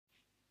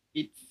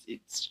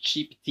it's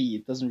cheap tea.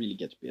 It doesn't really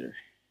get bitter.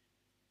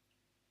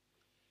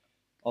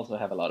 Also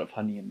have a lot of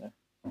honey in there.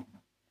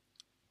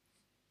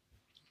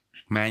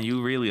 Man,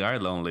 you really are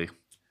lonely.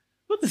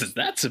 What is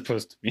that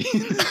supposed to mean?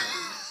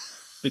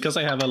 Because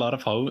I have a lot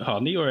of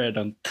honey, or I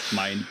don't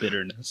mind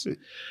bitterness?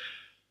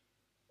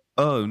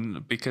 Oh,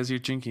 because you're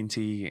drinking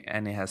tea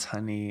and it has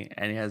honey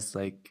and it has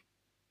like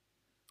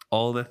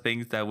all the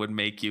things that would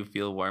make you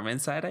feel warm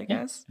inside, I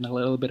guess. And a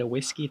little bit of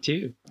whiskey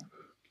too.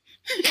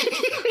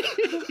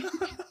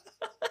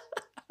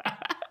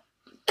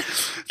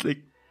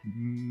 Like,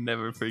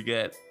 never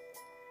forget.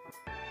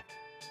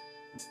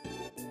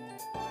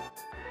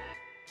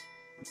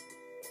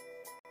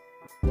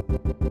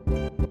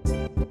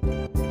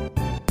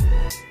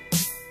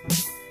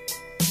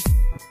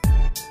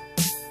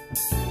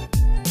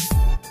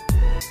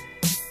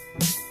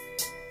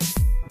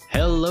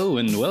 Hello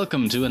and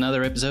welcome to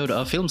another episode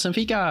of Films and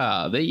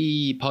Fika,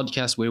 the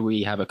podcast where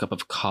we have a cup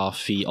of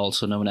coffee,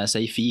 also known as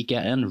a fika,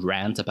 and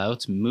rant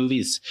about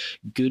movies,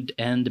 good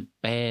and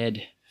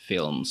bad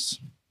films.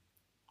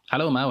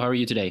 Hello, Mao. How are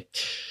you today?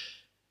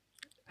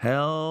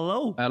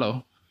 Hello.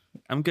 Hello.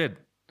 I'm good.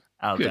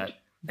 Good.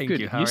 Thank Good.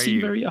 you. How you are seem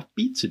you? very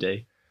upbeat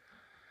today.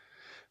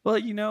 Well,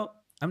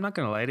 I'm not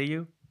going to lie to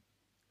you.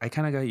 I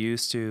kind of got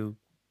used to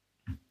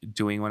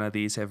doing one of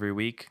these every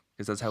week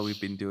because that's how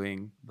we've been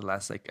doing the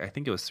last, I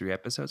think it was 3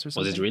 episodes or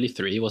something. Was it really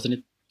 3?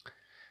 Wasn't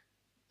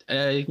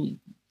it?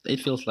 It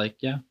feels like,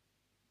 yeah.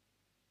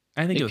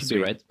 I think it was could be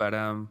 3, right.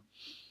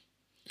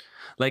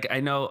 But I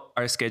know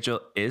our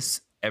schedule is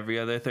every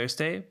other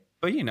Thursday,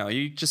 but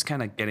you just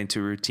kind of get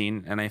into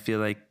routine, and I feel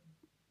like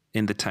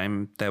in the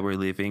time that we're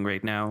living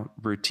right now,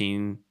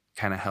 routine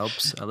kind of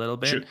helps a little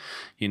bit.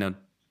 Sure.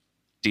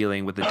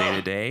 Dealing with the day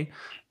to day.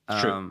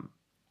 True.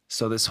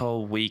 So this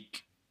whole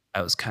week,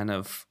 I was kind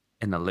of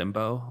in a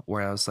limbo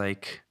where I was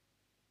like,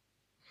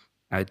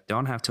 I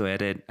don't have to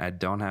edit. I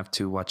don't have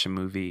to watch a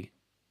movie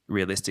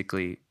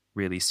realistically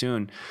really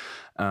soon.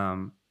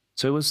 So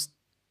it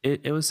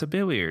was a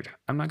bit weird.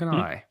 I'm not gonna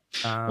lie.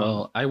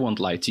 Well, I won't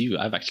lie to you.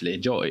 I've actually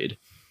enjoyed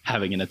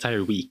having an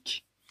entire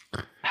week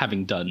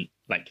having done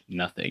like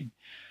nothing.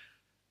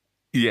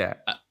 Yeah.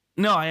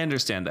 No, I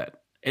understand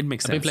that. It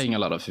makes sense. I've been playing a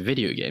lot of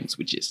video games,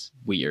 which is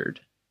weird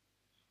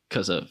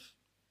because I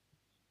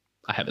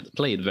haven't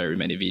played very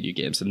many video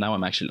games, and now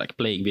I'm actually like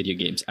playing video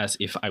games as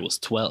if I was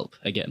 12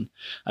 again.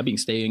 I've been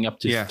staying up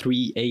to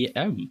 3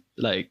 a.m.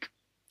 Like,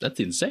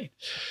 that's insane.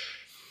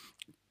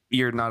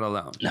 You're not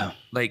alone. No.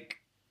 Like,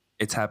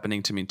 it's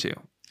happening to me too.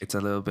 It's a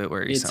little bit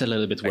worrisome. It's a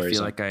little bit worrisome. I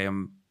feel like I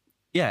am,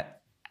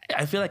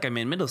 I feel like I'm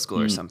in middle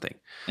school or something.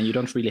 And you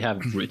don't really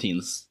have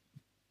routines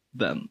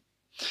then.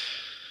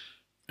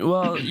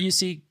 Well, you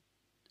see,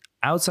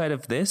 outside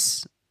of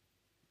this,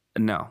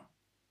 no.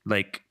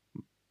 Like,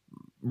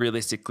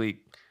 realistically,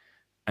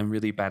 I'm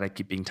really bad at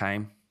keeping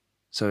time.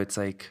 So it's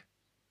like,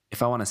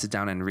 if I want to sit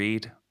down and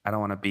read, I don't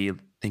want to be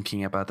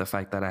thinking about the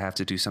fact that I have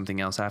to do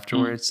something else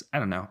afterwards. I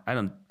don't know. I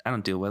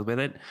don't deal well with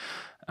it.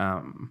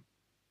 I'm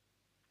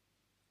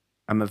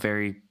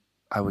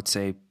I would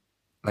say,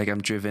 like,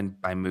 I'm driven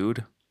by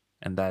mood,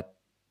 and that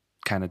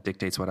kind of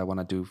dictates what I want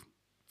to do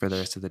for the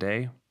rest of the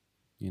day.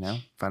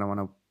 If I don't want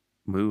to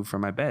move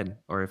from my bed,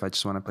 or if I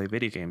just want to play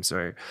video games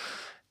or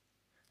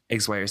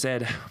X, Y, or Z,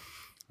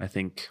 I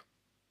think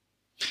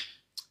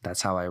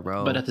that's how I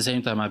roll. But at the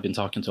same time, I've been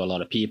talking to a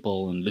lot of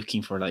people and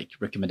looking for like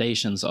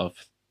recommendations of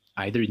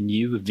either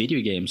new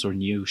video games or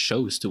new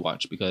shows to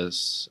watch,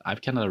 because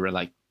I've kind of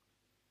like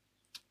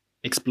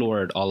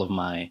explored all of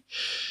my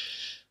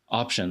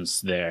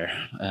options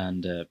there,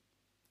 and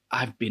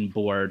I've been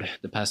bored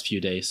the past few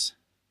days.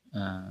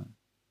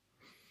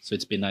 So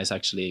it's been nice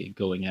actually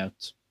going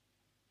out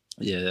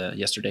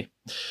yesterday,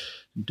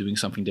 doing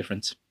something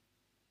different.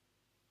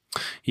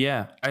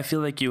 Yeah, I feel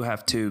like you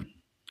have to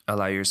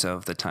allow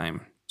yourself the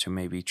time to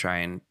maybe try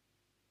and,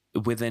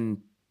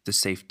 within the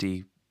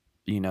safety,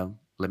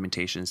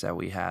 limitations that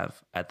we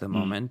have at the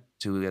moment,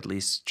 to at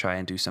least try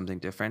and do something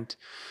different.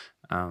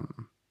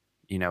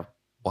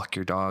 Walk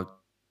your dog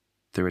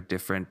through a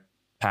different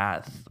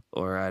path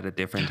or at a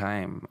different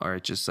time, or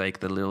just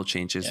like the little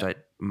changes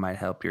that might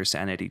help your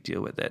sanity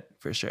deal with it,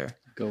 for sure.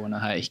 Go on a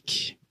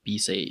hike, be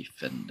safe,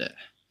 and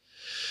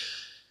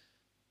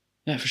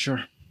for sure.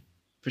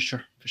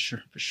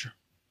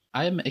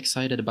 I'm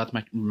excited about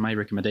my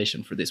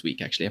recommendation for this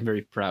week, actually. I'm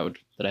very proud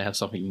that I have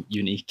something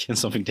unique and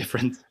something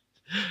different.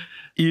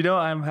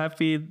 I'm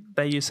happy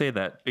that you say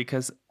that,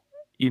 because,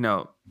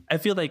 I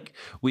feel like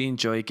we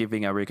enjoy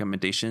giving our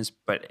recommendations,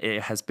 but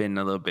it has been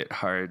a little bit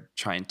hard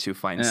trying to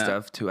find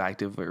stuff to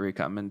actively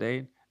recommend.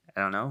 I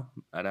don't know.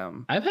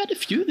 I've had a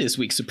few this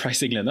week,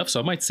 surprisingly enough, so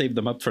I might save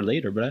them up for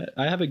later, but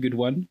I have a good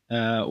one.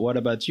 What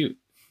about you?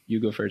 You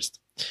go first.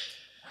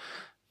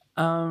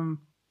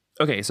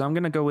 Okay, so I'm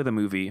going to go with a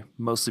movie,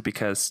 mostly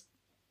because,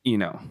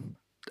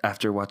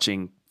 after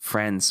watching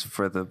Friends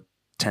for the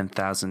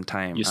 10,000th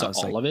time. You saw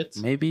all of it?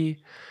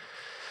 Maybe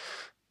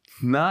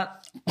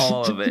not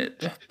all of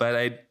it, but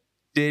I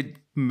did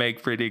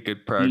make pretty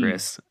good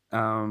progress.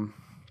 I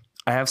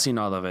have seen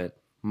all of it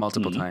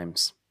multiple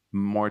times.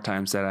 more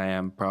times than I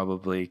am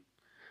probably,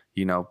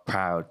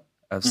 proud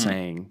of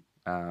saying.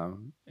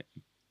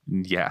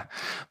 Yeah.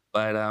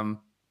 But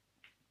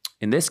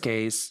in this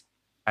case,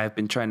 I've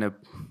been trying to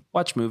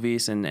watch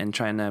movies and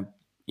trying to,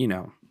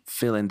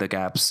 fill in the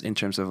gaps in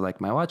terms of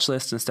like my watch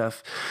list and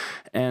stuff.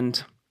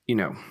 And,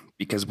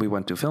 because we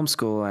went to film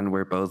school and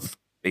we're both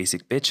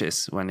basic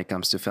bitches when it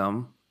comes to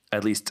film,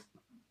 at least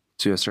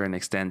to a certain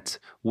extent,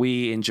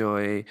 we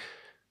enjoy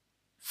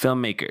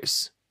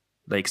filmmakers,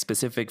 like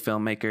specific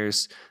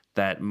filmmakers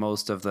that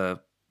most of the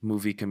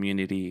movie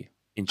community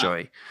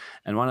enjoy.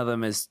 And one of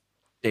them is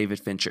David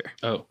Fincher.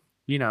 Oh,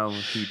 He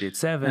did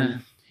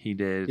Seven. He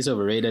did. He's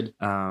overrated.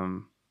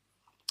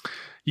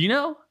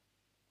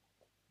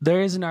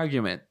 There is an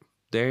argument.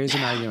 There is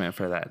an argument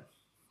for that.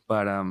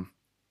 But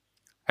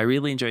I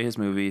really enjoy his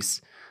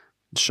movies.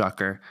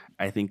 Shocker.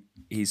 I think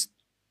he's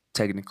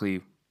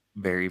technically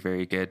very,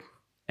 very good.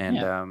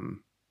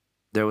 And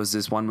there was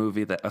this one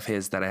movie of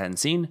his that I hadn't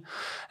seen.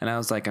 And I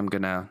was like, I'm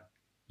going to,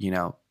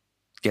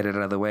 get it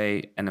out of the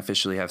way and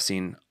officially have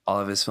seen all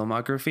of his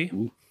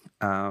filmography.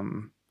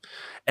 And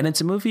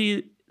it's a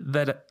movie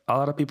that a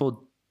lot of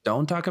people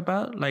don't talk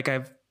about. Like,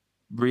 I've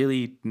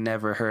really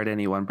never heard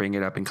anyone bring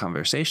it up in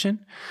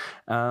conversation.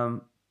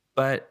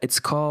 But it's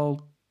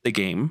called The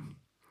Game,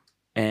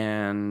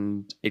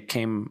 and it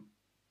came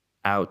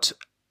out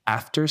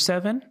after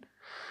Seven.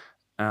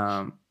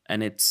 And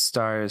it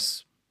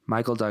stars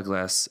Michael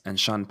Douglas and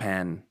Sean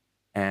Penn.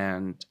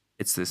 And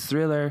it's this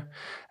thriller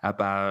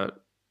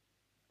about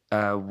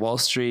a Wall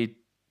Street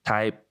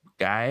type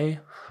guy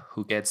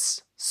who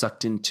gets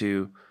sucked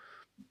into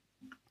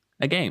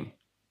a game,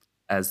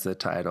 as the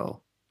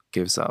title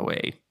gives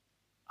away,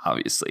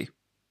 obviously.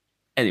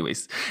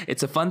 Anyways,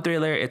 it's a fun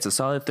thriller. It's a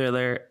solid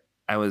thriller.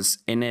 I was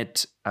in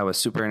it. I was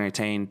super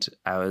entertained.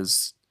 I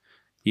was,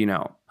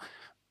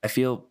 I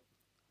feel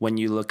when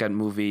you look at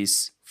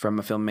movies from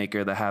a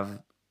filmmaker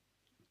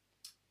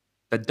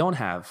that don't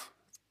have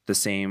the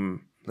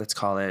same, let's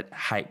call it,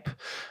 hype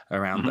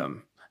around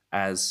them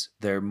as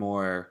their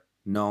more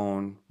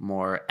known,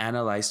 more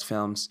analyzed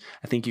films,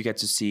 I think you get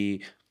to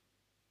see,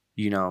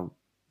 the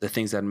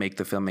things that make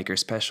the filmmaker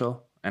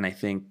special. And I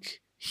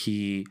think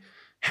he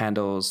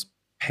handles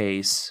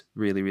pace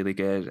really, really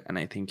good. And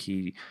I think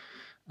he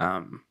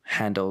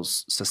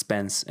handles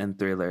suspense and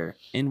thriller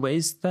in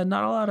ways that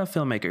not a lot of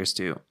filmmakers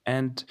do.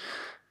 And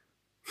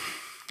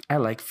I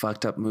like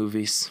fucked up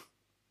movies.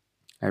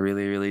 I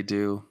really, really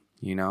do.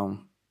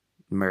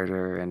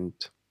 Murder and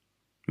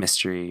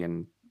mystery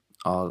and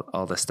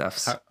all the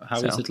stuff.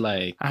 How is it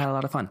like? I had a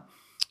lot of fun.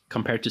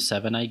 Compared to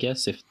Seven, I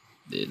guess, if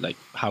like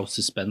how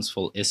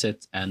suspenseful is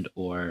it, and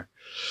or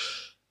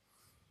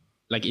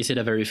like is it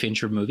a very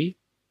Fincher movie?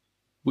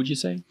 Would you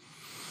say?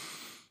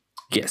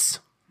 Yes,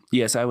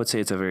 I would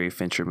say it's a very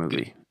Fincher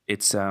movie. Good.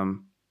 It's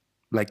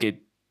like it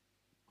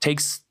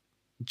takes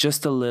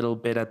just a little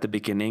bit at the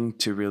beginning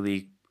to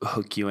really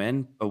hook you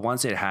in, but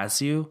once it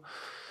has you,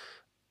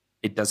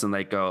 it doesn't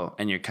let go,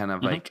 and you're kind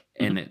of like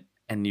in it,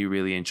 and you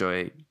really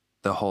enjoy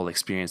the whole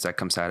experience that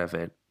comes out of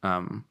it.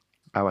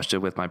 I watched it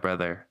with my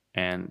brother,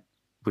 and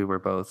we were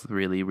both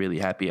really, really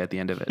happy at the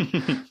end of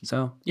it.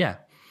 So yeah,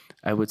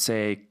 I would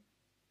say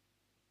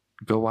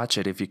go watch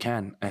it if you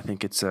can. I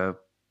think it's a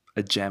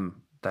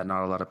gem that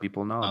not a lot of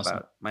people know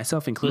about,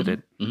 myself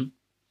included.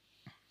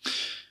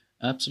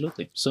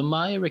 Absolutely. So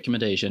my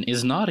recommendation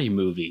is not a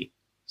movie.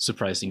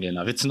 Surprisingly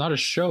enough, it's not a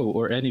show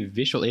or any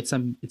visual. It's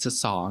a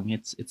song.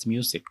 It's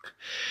music.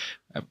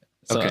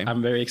 So okay.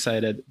 I'm very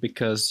excited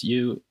because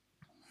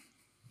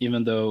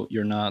even though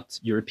you're not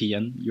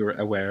European, you're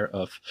aware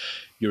of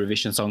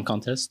Eurovision Song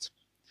Contest.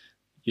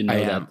 You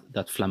know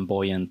that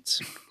flamboyant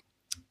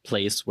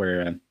place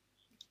where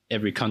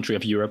every country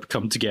of Europe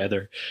come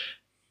together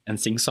and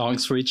sing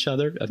songs for each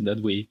other, and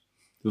then we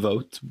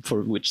vote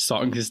for which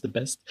song is the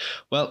best.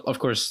 Well, of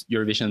course,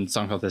 Eurovision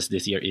Song Contest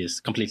this year is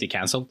completely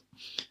cancelled,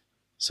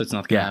 so it's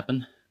not going to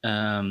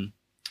happen.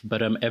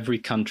 But every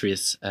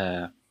country's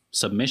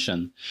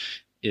submission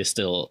is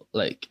still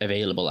like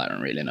available. I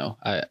don't really know.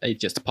 It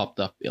just popped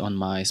up on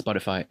my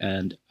Spotify,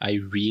 and I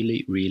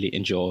really, really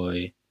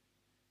enjoy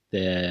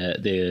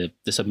the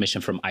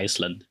submission from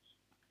Iceland.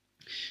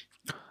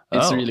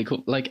 It's really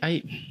cool. Like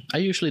I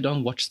usually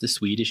don't watch the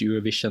Swedish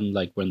Eurovision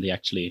like when they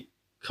actually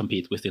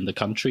compete within the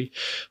country,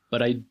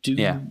 but I do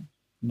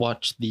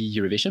watch the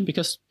Eurovision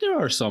because there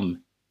are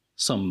some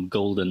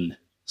golden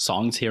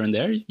songs here and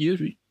there.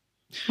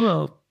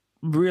 Well,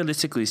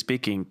 realistically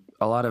speaking,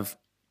 a lot of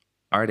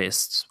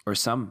artists or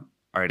some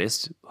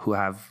artists who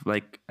have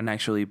like an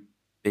actually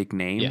big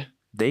name,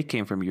 they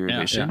came from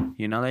Eurovision.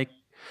 You know, like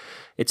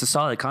it's a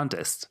solid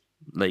contest.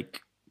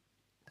 Like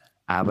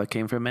ABBA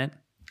came from it.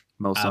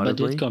 Most ABBA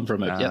notably did come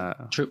from it. Yeah,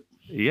 true.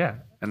 Yeah,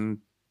 and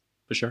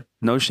for sure,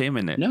 no shame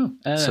in it. No,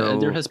 so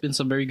there has been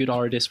some very good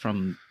artists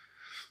from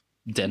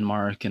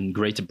Denmark and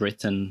Great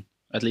Britain.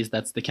 At least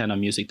that's the kind of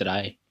music that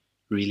I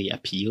really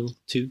appeal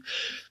to.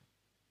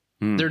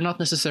 They're not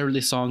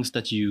necessarily songs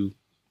that you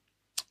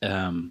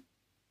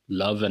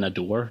love and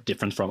adore,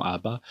 different from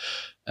ABBA,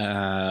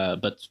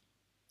 but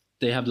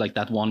they have like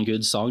that one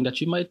good song that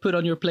you might put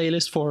on your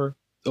playlist for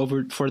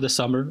the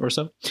summer or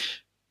so.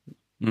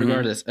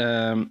 Regardless,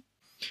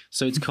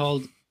 so it's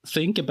called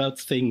 "Think About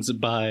Things"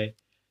 by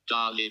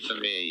Charlie for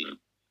me.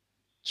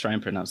 Try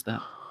and pronounce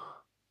that.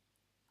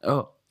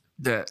 Oh,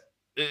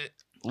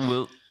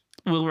 we'll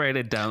write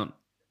it down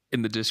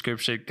in the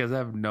description because I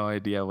have no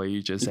idea what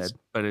you just said,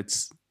 but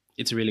it's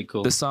really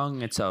cool. The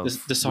song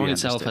itself, the song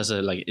itself has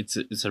a like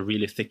it's a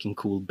really thick and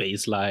cool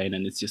bass line,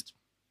 and it's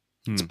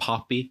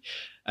poppy,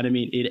 and I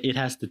mean it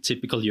has the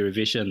typical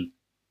Eurovision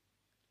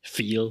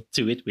feel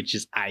to it, which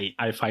is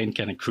I find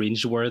kind of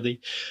cringe-worthy,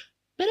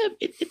 but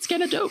it's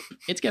kind of dope.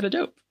 It's kind of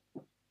dope.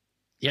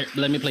 Here,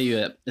 let me play you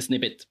a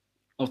snippet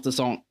of the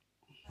song.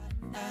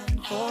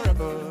 And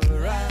forever,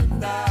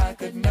 and I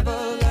could never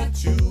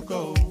let you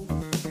go.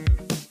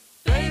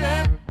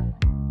 Baby,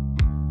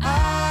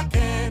 I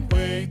can't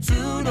wait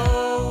to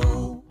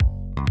know.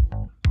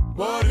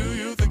 What do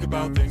you think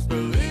about things?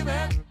 Believe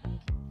it.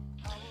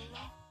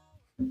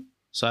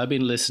 So I've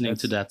been listening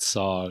to that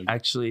song.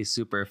 Actually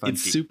super funky.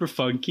 It's super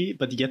funky,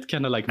 but yet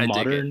kind of like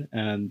modern.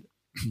 And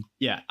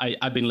yeah,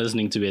 I've been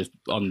listening to it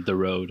on the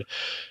road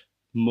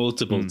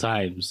multiple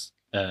times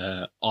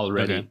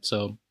already. Okay.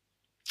 So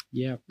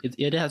yeah,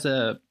 it has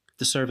a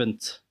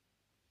deserved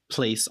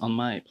place on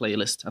my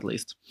playlist at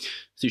least.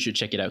 So you should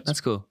check it out. That's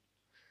cool.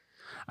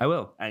 I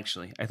will,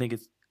 actually. I think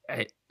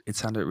it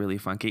sounded really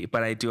funky,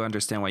 but I do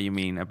understand what you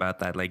mean about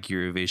that like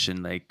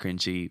Eurovision like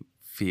cringy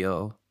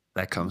feel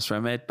that comes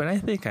from it. But I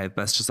think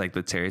that's just like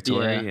the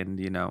territory, and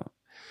you know,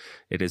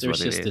 it is what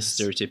it is. There's just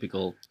the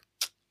stereotypical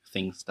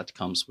things that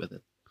comes with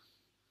it.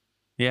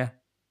 Yeah.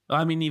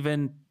 Well, I mean,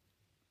 even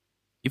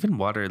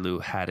Waterloo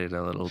had it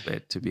a little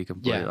bit, to be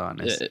completely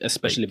honest.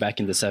 Especially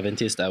back in the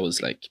 70s, that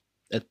was like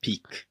at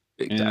peak.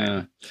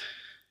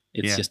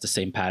 It's just the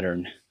same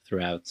pattern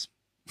throughout.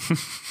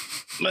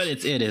 But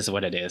it is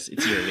what it is.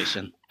 It's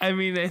Eurovision. I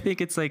mean, I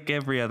think it's like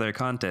every other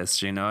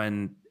contest, you know,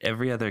 and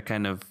every other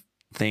kind of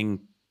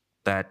thing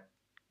that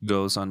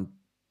goes on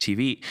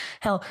TV.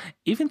 Hell,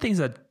 even things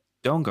that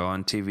don't go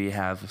on TV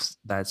have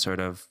that sort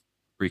of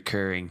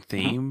recurring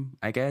theme,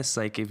 I guess.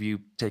 Like if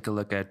you take a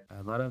look at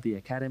a lot of the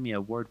Academy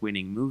Award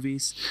winning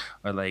movies,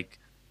 or like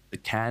the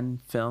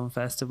Cannes Film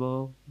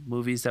Festival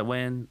movies that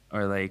win,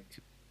 or like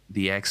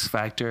the X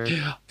Factor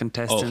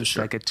contestants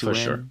that get to win.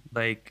 Sure.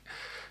 Like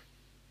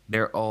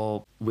they're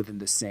all within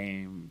the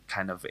same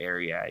kind of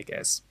area, I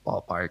guess,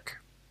 ballpark.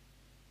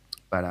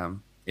 But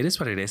it is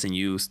what it is, and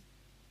you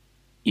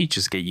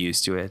just get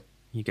used to it.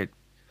 You get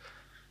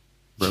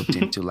roped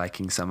into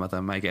liking some of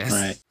them, I guess.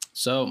 Right.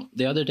 So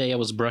the other day I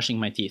was brushing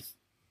my teeth,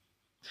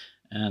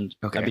 and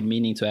I've been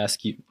meaning to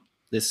ask you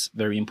this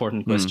very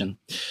important question.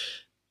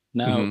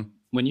 Now,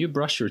 when you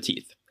brush your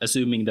teeth,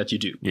 assuming that you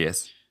do,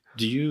 yes,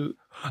 do you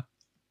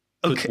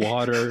put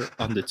water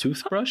on the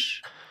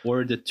toothbrush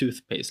or the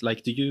toothpaste?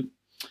 Like, do you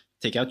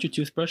take out your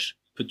toothbrush,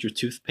 put your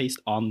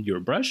toothpaste on your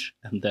brush,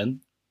 and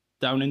then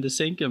down in the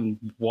sink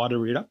and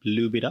water it up,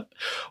 lube it up?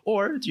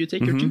 Or do you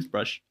take your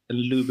toothbrush and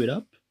lube it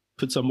up,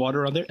 put some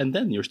water on there, and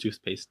then your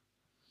toothpaste?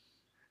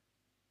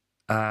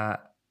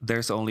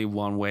 There's only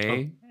one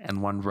way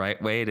and one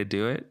right way to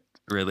do it.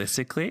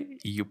 Realistically,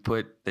 you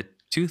put the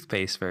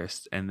toothpaste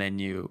first, and then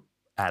you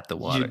add the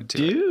water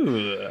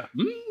to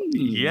it.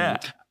 Yeah.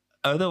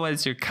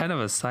 Otherwise, you're kind of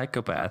a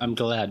psychopath. I'm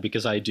glad,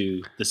 because I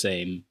do the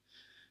same.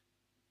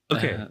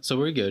 Okay. So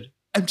we're good.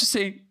 I'm just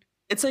saying,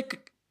 it's like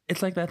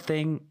that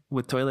thing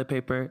with toilet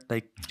paper.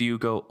 Like, do you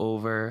go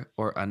over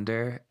or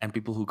under? And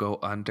people who go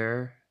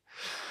under,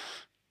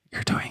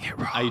 you're doing it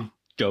wrong. I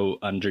go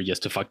under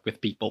just to fuck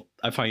with people.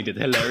 I find it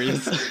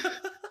hilarious.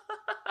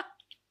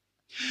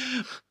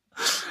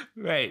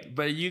 Right.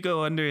 But you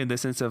go under in the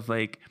sense of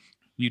like,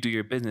 you do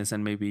your business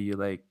and maybe you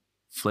like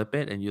flip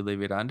it and you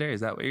leave it under.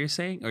 Is that what you're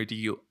saying? Or do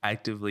you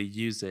actively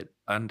use it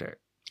under?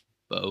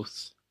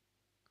 Both.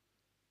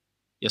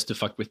 Just to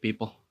fuck with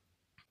people.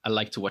 I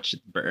like to watch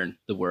it burn,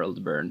 the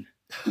world burn.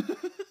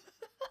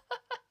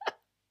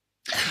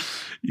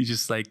 You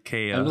just like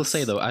chaos. I will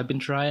say though, I've been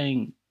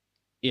trying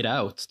it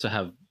out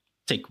to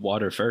take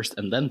water first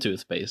and then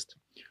toothpaste.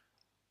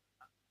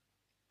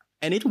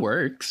 And it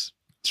works.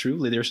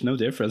 Truly, there's no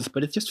difference,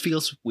 but it just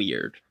feels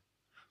weird.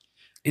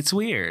 It's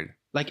weird.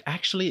 Like,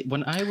 actually,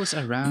 when I was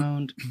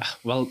around,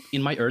 well,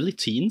 in my early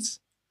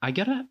teens, I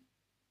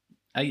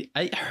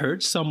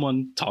heard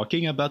someone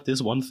talking about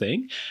this one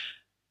thing,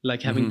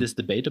 like having this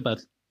debate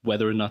about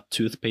whether or not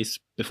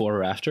toothpaste before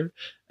or after.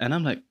 And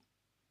I'm like,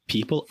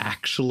 people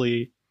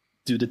actually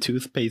do the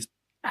toothpaste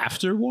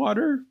after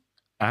water?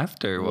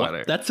 After water.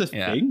 What? That's a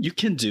thing? You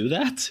can do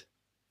that?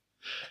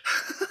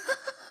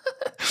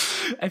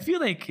 I feel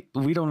like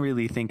we don't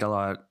really think a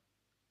lot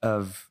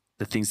of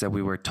the things that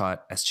we were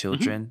taught as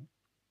children.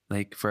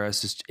 Like for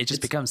us, it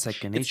just becomes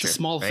second nature. It's the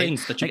small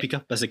things that you pick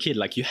up as a kid.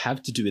 Like, you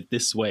have to do it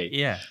this way.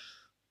 Yeah.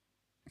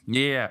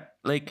 Yeah.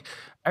 Like,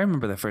 I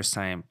remember the first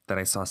time that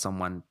I saw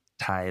someone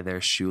tie their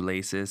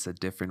shoelaces a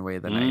different way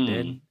than I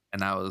did.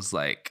 And I was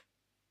like,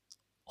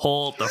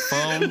 hold the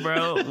phone,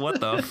 bro. What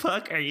the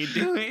fuck are you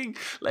doing?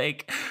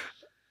 Like,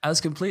 I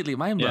was completely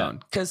mind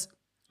blown. Because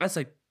that's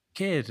like,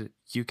 kid,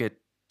 you get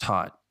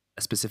taught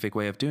a specific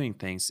way of doing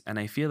things. And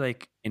I feel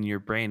like in your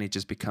brain, it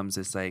just becomes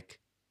this like,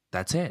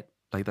 that's it.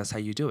 Like, that's how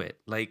you do it.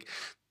 Like,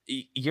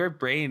 your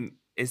brain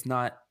is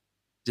not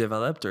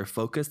developed or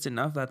focused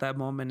enough at that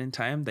moment in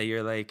time that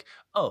you're like,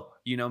 oh,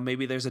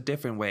 maybe there's a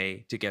different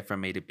way to get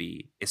from A to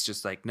B. It's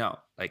just like, no,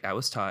 like I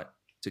was taught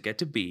to get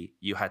to B,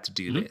 you had to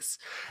do this.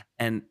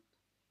 And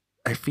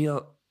I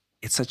feel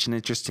it's such an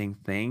interesting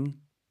thing.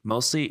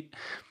 Mostly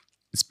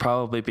it's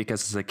probably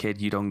because as a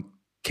kid, you don't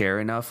care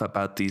enough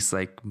about these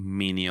like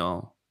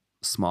menial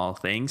small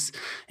things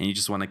and you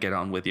just want to get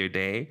on with your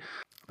day.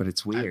 But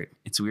it's weird.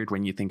 It's weird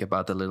when you think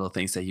about the little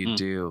things that you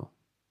do.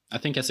 I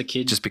think as a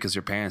kid, just because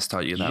your parents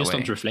taught you that way, you just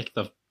don't reflect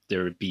of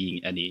there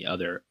being any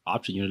other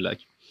option. You're like,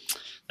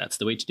 that's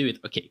the way to do it.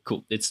 Okay,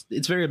 cool. It's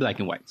very black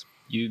and white.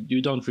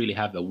 You don't really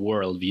have a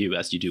world view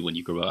as you do when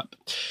you grow up.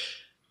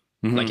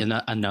 Like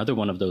another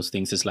one of those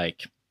things is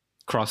like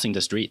crossing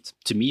the street.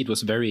 To me, it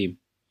was very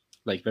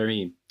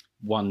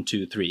 1,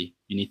 2, 3.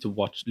 You need to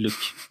look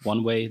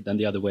one way, then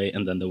the other way,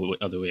 and then the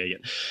other way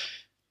again.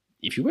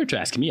 If you were to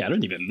ask me, I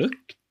don't even look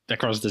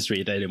across the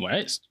street anymore.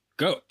 I just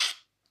go.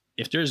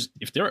 If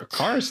there are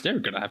cars, they're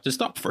gonna have to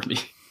stop for me.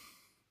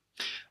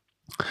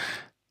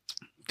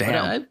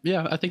 Damn.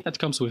 I think that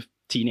comes with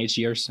teenage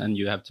years, and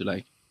you have to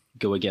like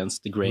go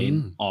against the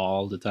grain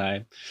all the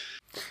time.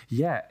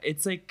 Yeah,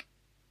 it's like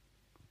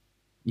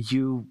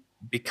you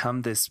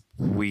become this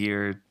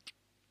weird,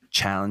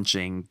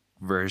 challenging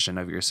version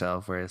of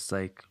yourself where it's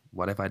like,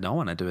 what if I don't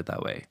want to do it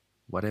that way?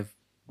 What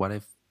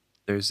if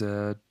there's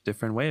a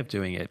different way of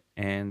doing it?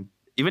 And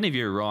even if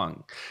you're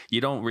wrong,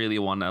 you don't really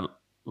want to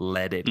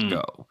let it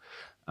go.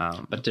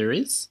 But there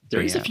is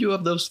a few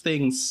of those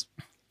things.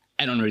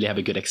 I don't really have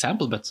a good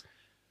example, but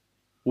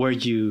where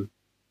you,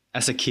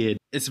 as a kid,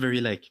 it's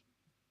very like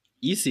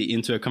easy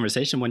into a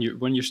conversation when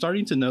you're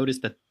starting to notice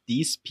that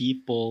these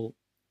people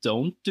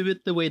don't do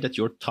it the way that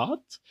you're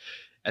taught.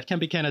 It can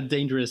be kind of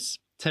dangerous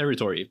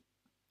territory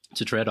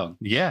to tread on.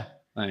 Yeah.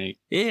 Like,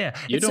 yeah,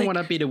 you don't want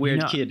to be the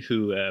weird kid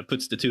who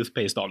puts the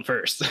toothpaste on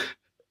first.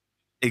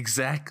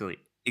 Exactly.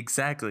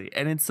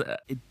 And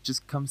it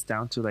just comes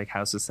down to like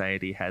how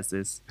society has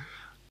this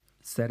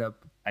set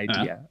up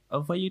idea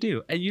of what you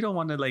do, and you don't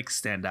want to like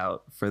stand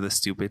out for the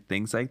stupid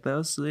things like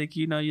those. Like,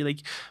 you like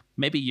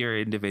maybe your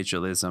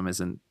individualism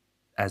isn't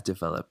as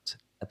developed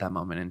at that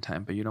moment in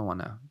time, but you don't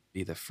want to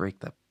be the freak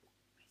that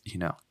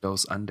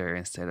goes under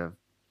instead of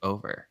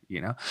over.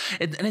 And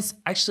it's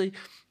actually,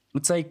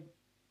 it's like,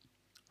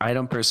 I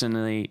don't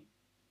personally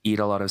eat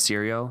a lot of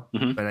cereal,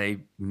 but I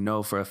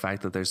know for a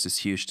fact that there's this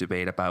huge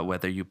debate about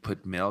whether you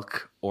put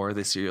milk or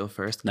the cereal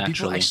first.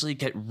 People actually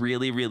get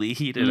really, really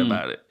heated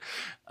about it.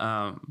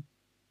 And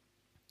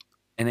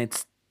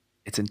it's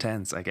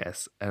intense, I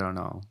guess. I don't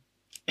know.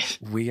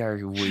 We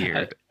are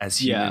weird as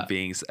human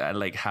beings,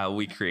 like how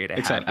we create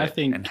a habit, I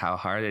think, and how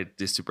hard it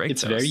is to break.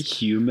 It's very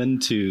human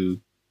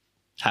to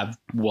have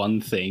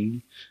one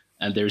thing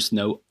and there's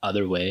no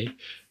other way.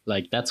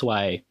 Like, that's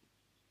why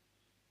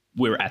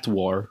we're at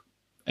war,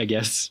 I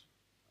guess.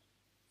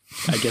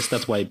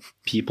 That's why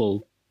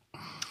people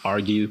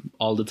argue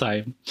all the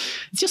time.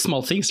 It's just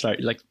small things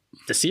like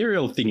the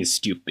cereal thing is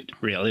stupid,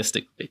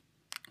 realistically.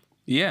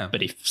 Yeah.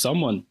 But if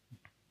someone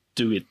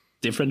do it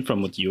different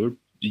from what you're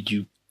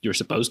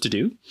supposed to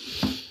do,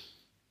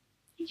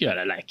 you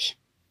gotta like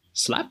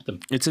slap them.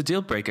 It's a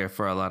deal breaker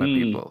for a lot of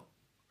people.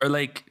 Or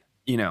like,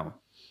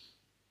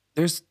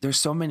 there's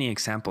so many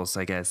examples,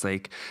 I guess.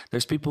 Like,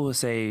 there's people who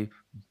say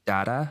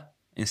data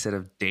instead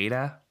of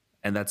data,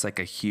 and that's like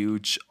a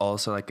huge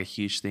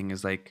thing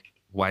is like,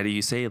 why do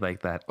you say it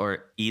like that?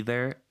 Or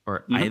either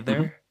or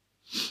either.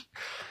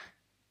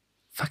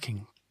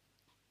 Fucking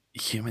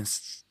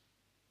humans,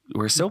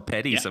 we're so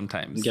petty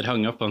sometimes. Get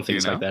hung up on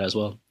things like that as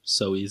well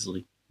so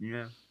easily.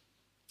 Yeah.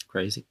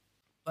 Crazy.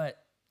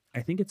 But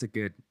I think it's a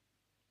good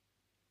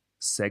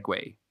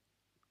segue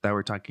that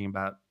we're talking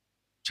about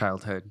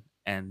childhood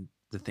and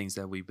the things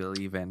that we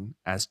believe in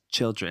as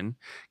children,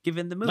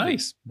 given the movie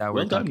that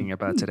we're talking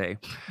about today.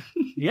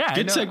 Yeah,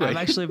 good segue. I'm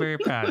actually very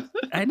proud.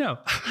 I know.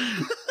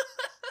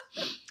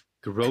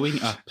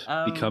 Growing up,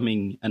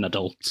 becoming an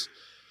adult.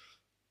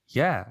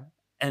 Yeah,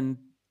 and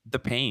the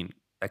pain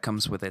that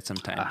comes with it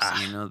sometimes.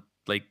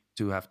 Like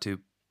to have to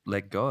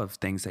let go of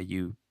things that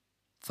you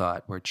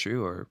thought were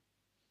true or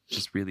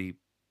just really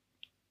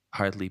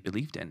hardly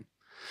believed in.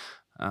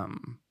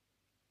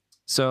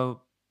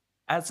 So,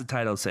 as the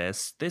title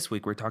says, this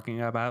week we're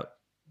talking about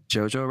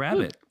Jojo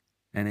Rabbit.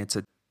 And it's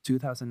a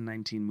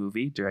 2019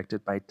 movie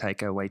directed by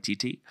Taika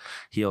Waititi.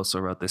 He also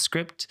wrote the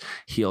script.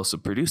 He also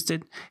produced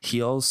it.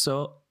 He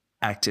also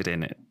acted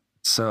in it.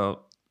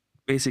 So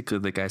basically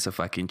the guy's a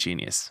fucking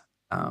genius.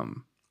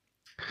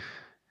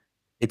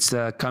 It's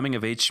a coming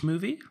of age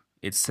movie.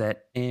 It's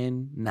set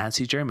in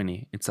Nazi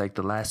Germany. It's like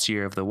the last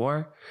year of the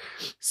war,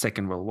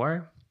 Second World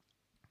War,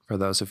 for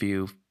those of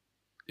you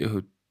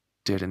who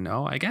didn't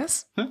know, I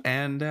guess.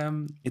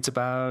 And it's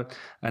about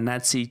a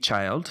Nazi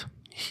child.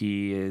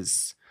 He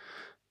is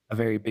a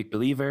very big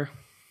believer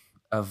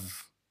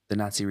of the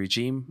Nazi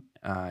regime.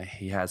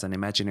 He has an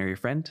imaginary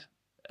friend,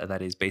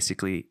 that is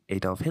basically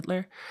Adolf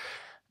Hitler.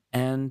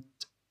 And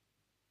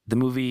the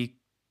movie,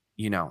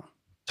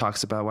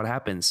 talks about what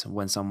happens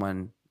when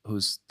someone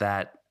who's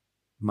that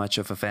much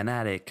of a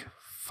fanatic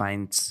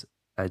finds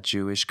a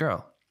Jewish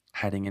girl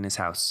hiding in his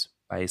house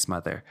by his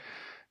mother,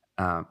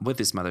 with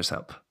his mother's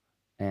help.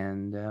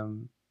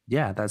 And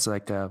that's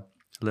like a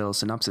little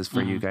synopsis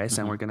for you guys.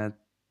 And we're going to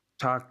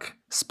talk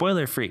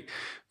spoiler free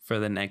for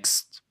the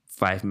next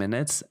 5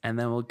 minutes. And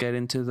then we'll get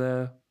into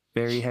the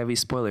very heavy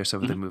spoilers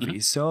of the movie.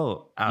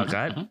 So,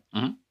 Algat,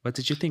 what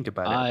did you think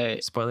about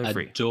it? Spoiler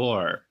free. I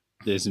adore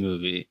this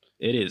movie.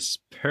 It is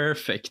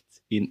perfect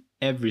in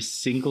every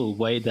single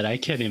way that I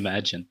can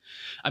imagine.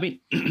 I mean,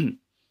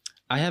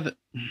 I have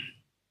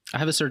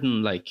a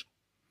certain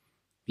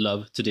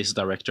love to this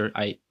director.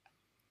 I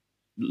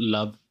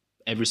love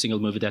every single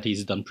movie that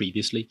he's done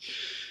previously.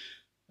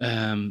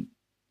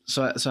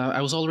 So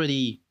I was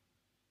already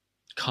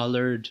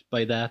colored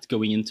by that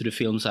going into the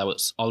film. So I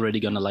was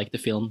already gonna like the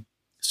film,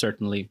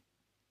 certainly.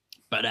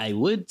 But I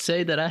would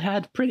say that I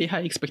had pretty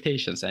high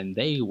expectations, and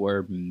they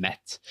were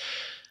met.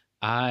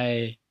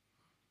 I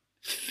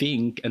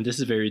think, and this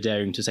is very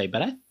daring to say,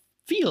 but I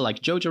feel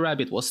like Jojo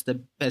Rabbit was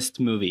the best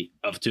movie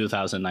of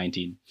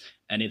 2019,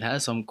 and it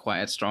has some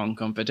quite strong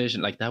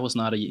competition. Like, that was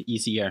not an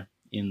easy year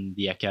in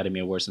the Academy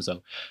Awards and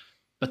so.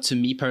 But to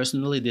me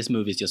personally, this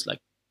movie is just like,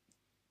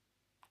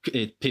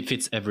 it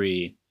fits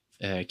every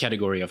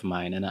category of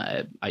mine, and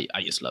I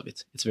just love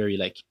it. It's very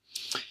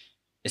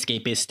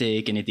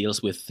escapistic, and it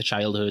deals with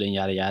childhood and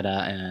yada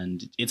yada,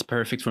 and it's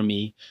perfect for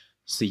me.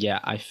 So yeah,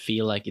 I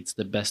feel like it's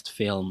the best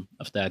film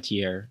of that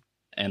year,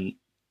 and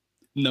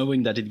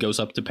knowing that it goes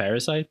up to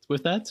Parasite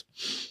with that,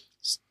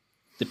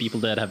 the people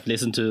that have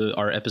listened to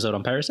our episode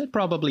on Parasite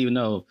probably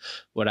know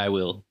what I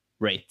will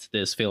rate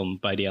this film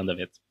by the end of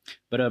it.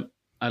 But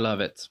I love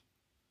it.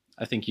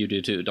 I think you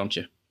do too, don't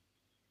you?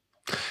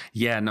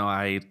 Yeah, no,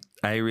 I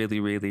really,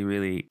 really,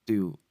 really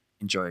do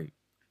enjoy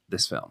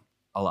this film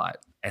a lot.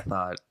 I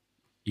thought,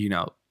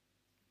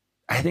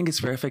 I think it's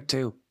perfect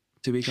too,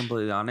 to be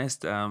completely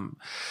honest. I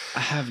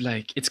have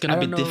it's going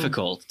to be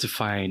difficult to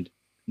find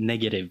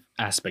negative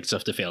aspects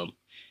of the film.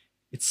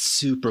 It's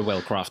super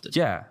well crafted.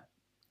 Yeah.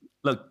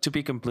 Look, to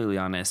be completely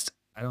honest,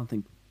 I don't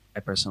think I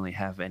personally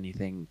have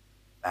anything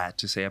bad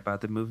to say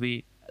about the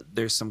movie.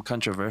 There's some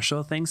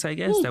controversial things, I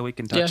guess, that we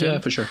can touch on. Yeah,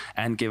 for sure.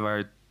 And give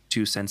our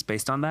 2 cents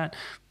based on that.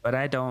 But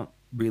I don't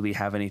really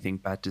have anything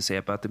bad to say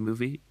about the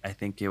movie. I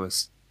think it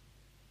was,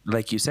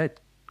 like you said,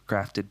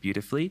 crafted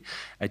beautifully.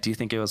 I do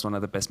think it was one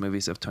of the best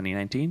movies of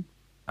 2019.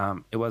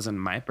 It wasn't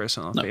my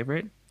personal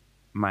favorite.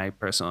 My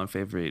personal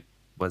favorite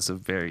was a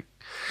very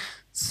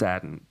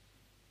sad and,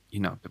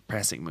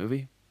 depressing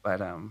movie.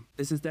 But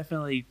this is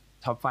definitely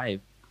top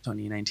 5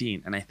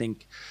 2019. And I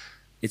think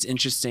it's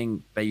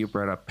interesting that you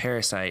brought up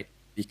Parasite,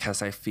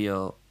 because I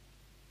feel,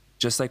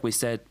 just like we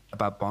said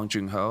about Bong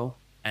Joon-ho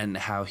and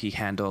how he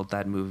handled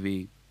that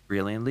movie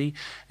brilliantly,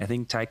 I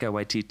think Taika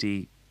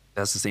Waititi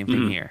does the same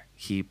thing here.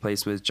 He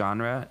plays with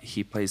genre,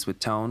 he plays with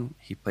tone,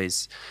 he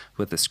plays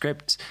with the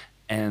script,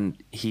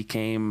 and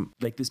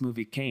this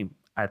movie came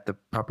at the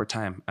proper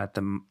time, at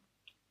the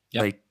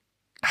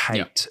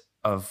height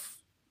of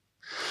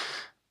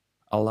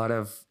a lot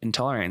of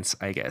intolerance,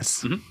 I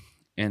guess,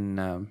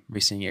 in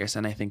recent years.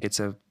 And I think it's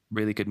a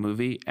really good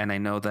movie. And I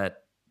know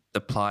that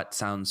the plot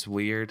sounds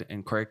weird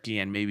and quirky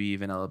and maybe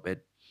even a little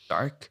bit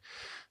dark.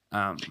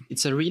 But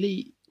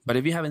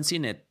if you haven't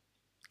seen it,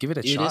 give it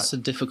a shot. It is a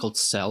difficult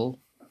sell.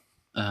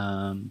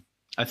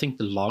 I think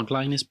the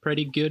logline is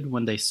pretty good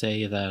when they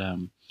say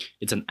that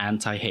it's an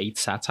anti-hate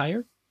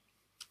satire.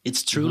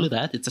 It's truly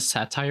that. It's a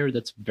satire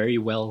that's very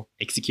well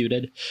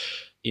executed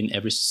in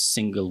every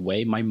single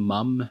way. My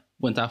mom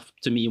went up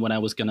to me when I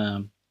was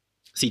gonna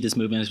see this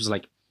movie, and it was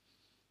like,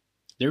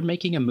 they're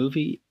making a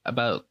movie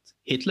about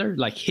Hitler?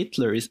 Like,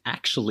 Hitler is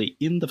actually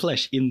in the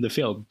flesh in the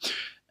film.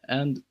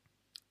 And,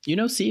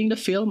 seeing the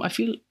film, I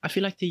feel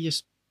like they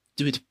just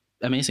do it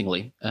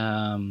amazingly.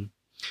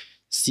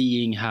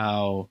 Seeing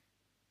how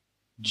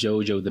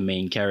Jojo, the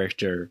main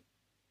character,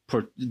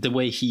 the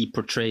way he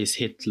portrays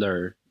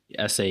Hitler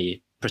as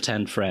a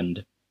pretend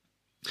friend,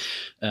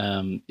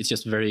 it's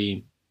just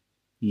very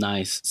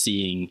nice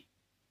seeing,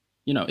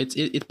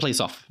 it plays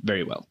off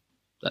very well.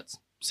 That's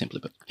simply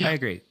put. Yeah. I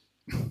agree.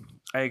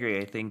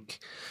 I think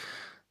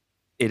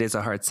it is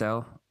a hard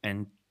sell,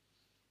 and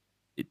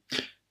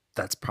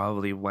that's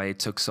probably why it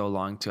took so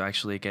long to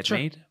actually get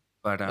made.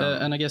 But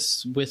and I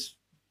guess with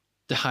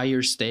the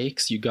higher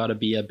stakes, you got to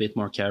be a bit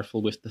more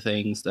careful with the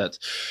things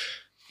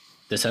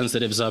the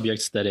sensitive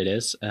subjects that it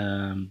is.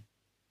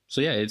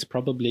 So yeah, it's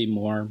probably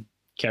more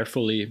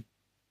carefully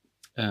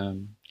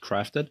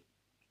crafted.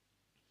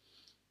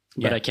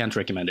 But I can't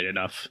recommend it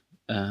enough.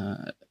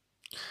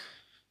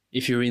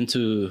 If you're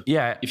into,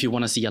 if you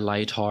want to see a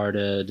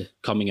lighthearted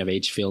coming of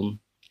age film,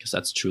 because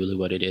that's truly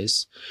what it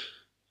is.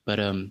 But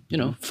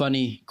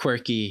funny,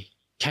 quirky,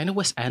 kind of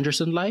Wes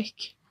Anderson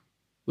like,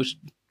 which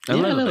a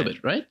little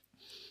bit, right?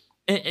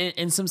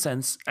 In some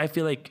sense, I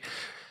feel like,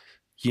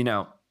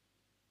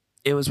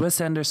 it was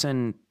Wes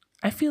Anderson.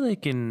 I feel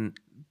like in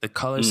the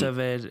colors of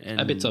it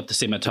and a bit of the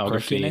the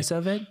cinematography. quirkiness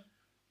of it.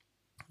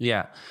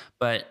 Yeah,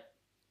 but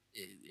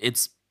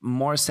it's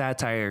more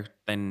satire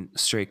than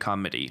straight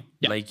comedy.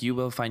 Yeah. Like you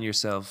will find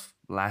yourself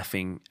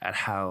laughing at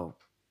how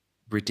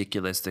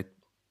ridiculous the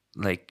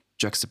like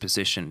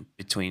juxtaposition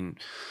between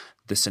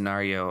the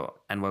scenario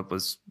and what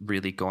was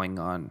really going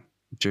on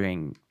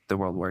during the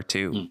World War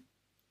II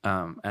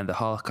and the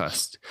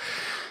Holocaust.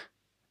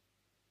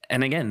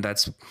 And again,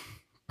 that's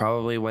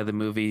probably why the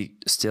movie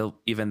still,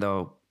 even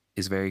though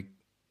is very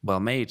well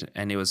made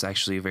and it was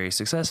actually very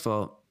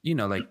successful, you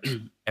know, like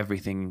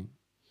everything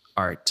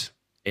art,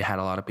 it had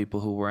a lot of people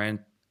who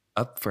weren't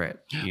up for it,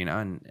 you know,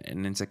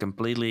 and it's a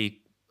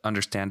completely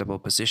understandable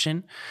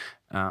position.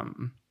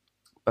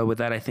 But with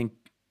that, I think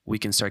we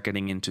can start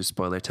getting into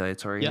spoiler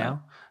territory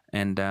now.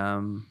 And,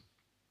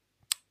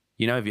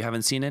 you know, if you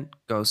haven't seen it,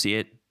 go see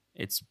it.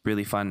 It's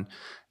really fun.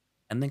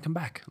 And then come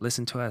back,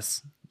 listen to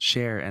us,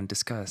 share and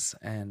discuss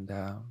and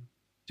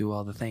do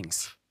all the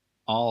things.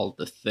 All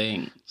the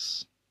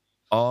things.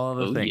 All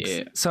the Oh, things.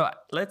 yeah. So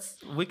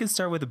we can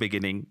start with the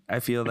beginning. I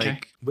feel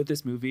like with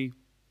this movie,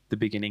 the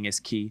beginning is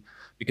key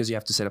because you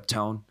have to set up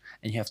tone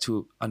and you have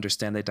to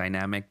understand the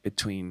dynamic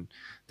between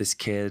this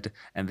kid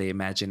and the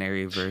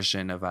imaginary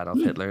version of Adolf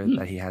Hitler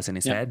that he has in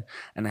his head.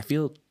 And I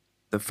feel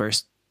the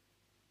first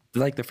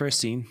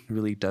scene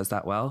really does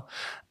that well.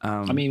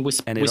 I mean, we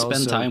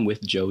spend time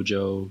with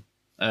Jojo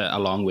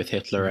along with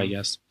Hitler, I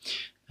guess.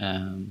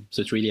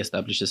 So it really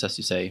establishes, as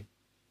you say,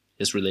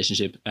 his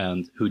relationship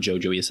and who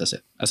Jojo is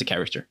as a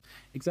character.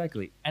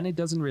 Exactly. And it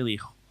doesn't really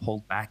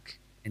hold back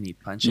any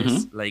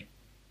punches. Like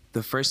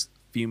the first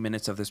few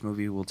minutes of this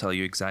movie will tell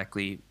you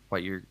exactly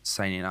what you're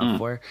signing up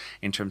for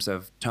in terms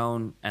of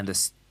tone and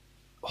this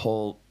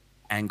whole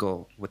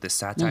angle with the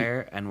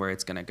satire and where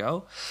it's going to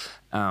go.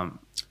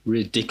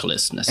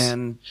 Ridiculousness.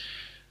 And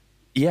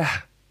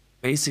yeah,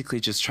 basically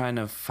just trying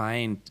to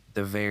find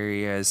the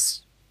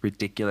various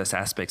ridiculous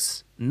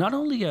aspects, not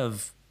only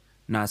of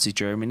Nazi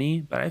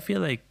Germany, but I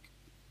feel like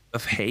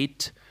of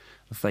hate,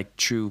 of like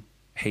true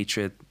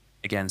hatred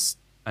against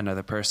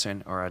another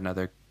person or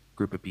another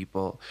group of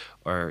people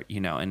or,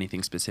 you know,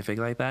 anything specific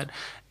like that.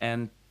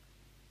 And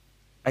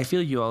I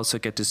feel you also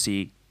get to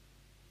see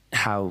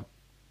how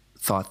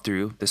thought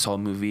through this whole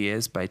movie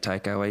is by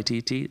Taika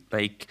Waititi.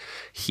 Like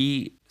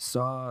he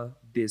saw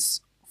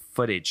this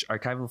footage,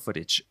 archival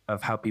footage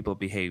of how people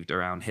behaved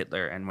around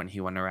Hitler and when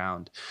he went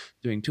around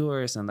doing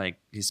tours and like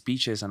his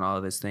speeches and all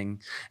of this thing.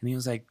 And he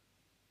was like,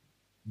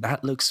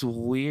 that looks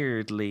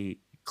weirdly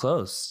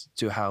close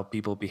to how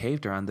people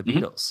behaved around the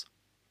Beatles.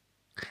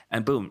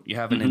 And boom, you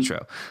have an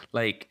intro.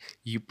 Like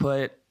you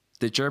put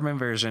the German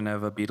version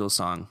of a Beatles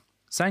song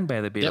sang by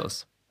the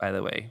Beatles, by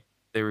the way.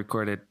 They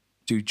recorded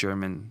 2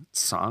 German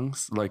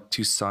songs, like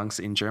 2 songs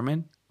in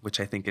German, which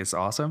I think is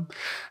awesome.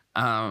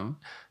 And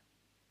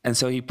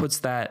so he puts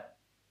that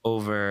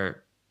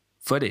over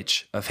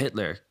footage of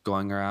Hitler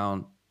going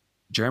around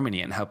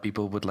Germany and how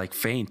people would like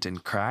faint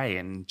and cry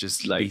and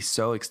just like be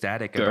so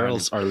ecstatic.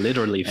 Girls are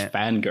literally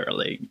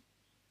fangirling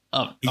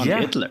on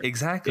Hitler.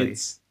 Exactly.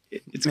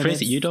 It's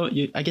crazy.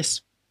 I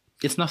guess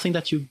it's nothing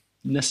that you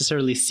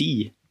necessarily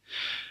see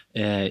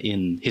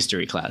in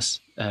history class.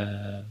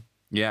 So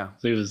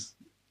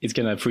it's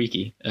kind of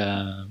freaky,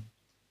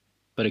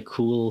 but a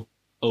cool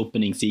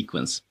opening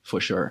sequence for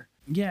sure.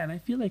 Yeah, and I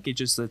feel like it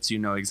just lets you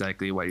know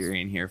exactly what you're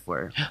in here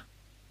for.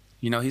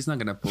 You know, he's not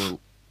going to pull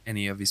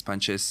any of his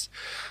punches,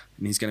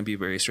 and he's going to be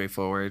very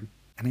straightforward.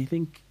 And I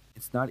think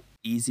it's not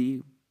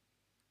easy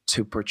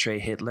to portray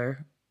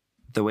Hitler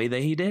the way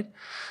that he did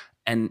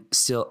and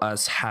still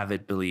us have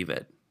it, believe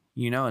it,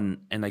 you know, and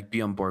like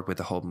be on board with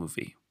the whole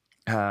movie.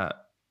 How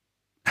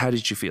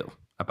did you feel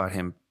about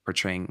him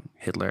portraying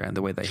Hitler and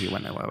the way that he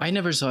went about it? I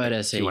never saw it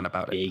as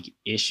a big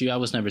issue. I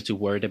was never too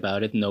worried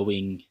about it,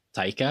 knowing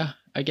Taika,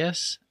 I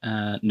guess,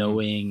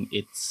 knowing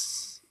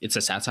it's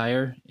a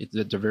satire.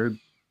 They're very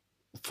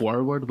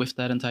forward with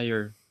that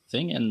entire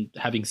thing, and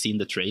having seen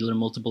the trailer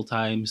multiple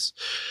times,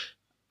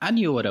 I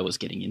knew what I was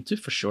getting into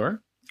for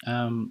sure.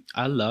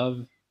 I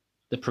love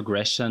the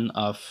progression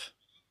of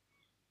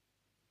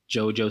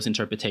Jojo's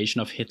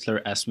interpretation of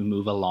Hitler as we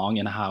move along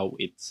and how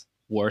it's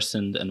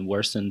worsened and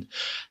worsened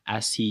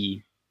as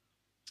he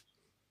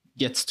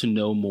gets to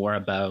know more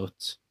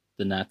about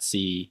the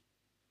Nazi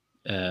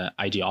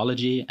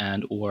ideology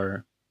and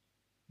or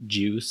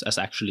Jews as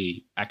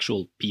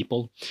actual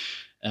people,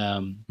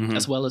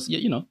 as well as,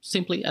 you know,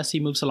 simply as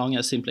he moves along,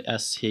 as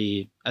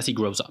he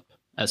grows up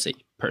as a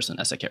person,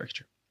 as a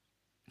character.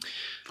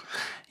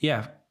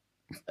 Yeah.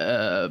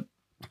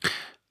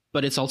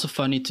 But it's also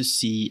funny to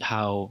see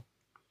how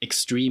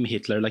extreme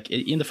Hitler, like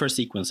in the first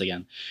sequence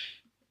again,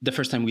 the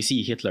first time we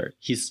see Hitler,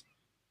 he's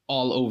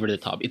all over the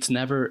top. It's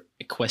never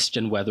a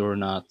question whether or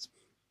not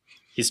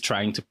he's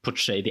trying to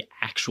portray the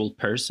actual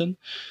person.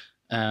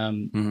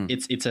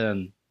 It's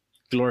a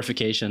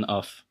glorification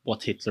of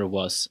what Hitler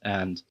was,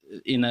 and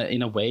in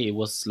a way, it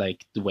was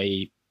like the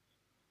way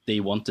they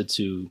wanted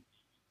to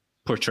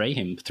portray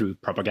him through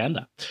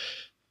propaganda.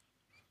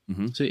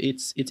 So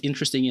it's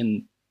interesting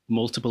in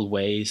multiple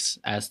ways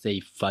as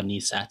a funny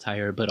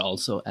satire, but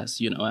also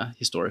as, a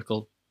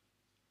historical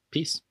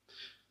piece.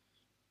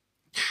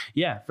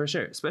 Yeah, for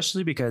sure.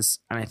 Especially because,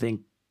 and I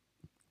think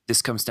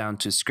this comes down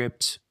to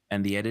script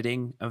and the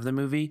editing of the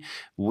movie.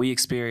 We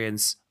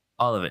experience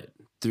all of it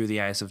through the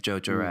eyes of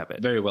Jojo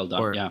Rabbit. Very well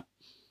done. Yeah.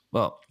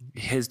 Well,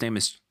 his name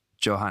is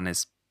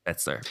Johannes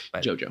Betzler.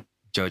 But Jojo.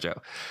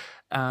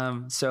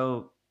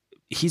 So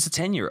he's a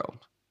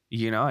 10-year-old,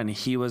 and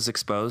he was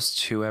exposed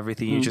to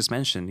everything you just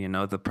mentioned,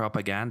 the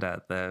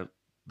propaganda, the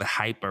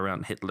hype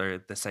around Hitler,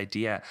 this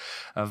idea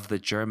of the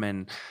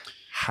German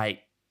height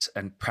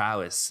and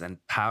prowess and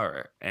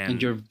power.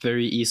 And you're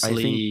very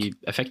easily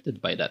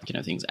affected by that kind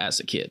of things as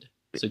a kid.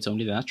 So it's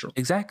only natural.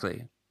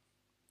 Exactly.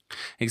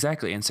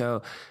 And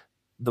so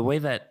the way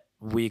that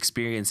we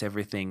experience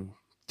everything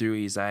through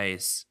his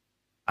eyes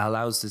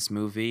allows this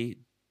movie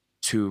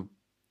to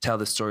tell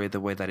the story the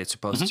way that it's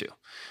supposed to,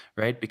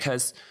 right?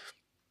 Because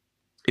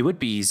it would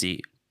be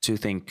easy to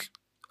think,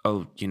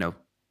 oh,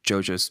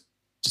 Jojo's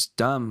just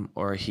dumb,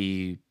 or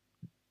he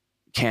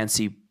can't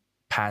see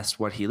past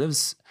what he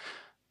lives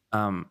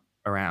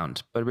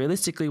around. But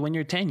realistically, when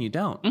you're 10, you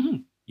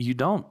don't. You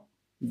don't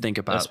think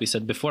about, as we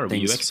said before,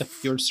 you accept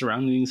your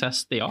surroundings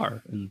as they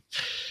are. And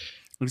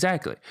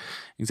Exactly.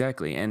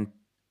 And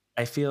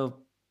I feel,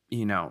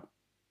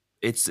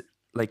 it's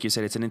like you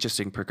said, it's an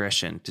interesting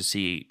progression to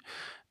see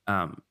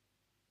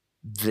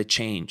the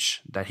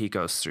change that he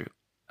goes through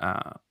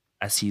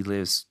as he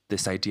lives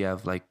this idea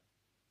of like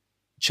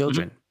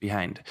children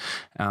behind.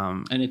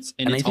 And it's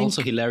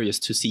also hilarious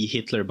to see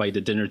Hitler by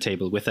the dinner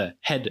table with a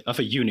head of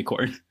a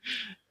unicorn.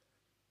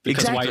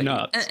 Because why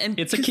not? And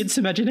it's a kid's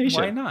imagination.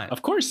 Why not?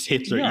 Of course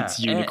Hitler eats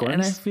unicorns.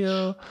 And I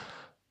feel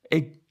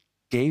it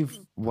gave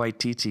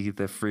Waititi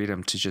the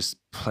freedom to just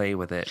play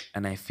with it.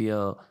 And I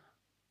feel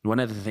one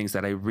of the things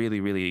that I really,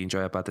 really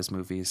enjoy about this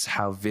movie is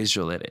how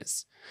visual it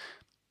is.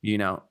 We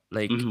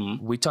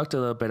talked a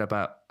little bit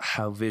about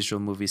how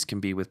visual movies can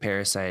be with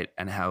Parasite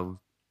and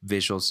how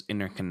visuals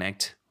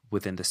interconnect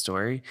within the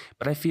story.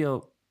 But I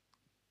feel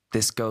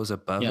this goes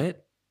above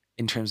it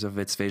in terms of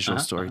its visual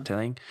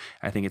storytelling.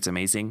 I think it's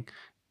amazing.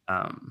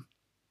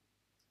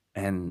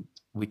 And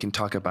we can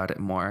talk about it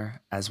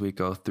more as we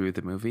go through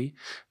the movie.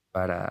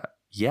 But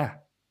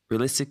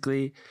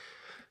realistically,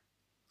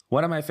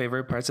 one of my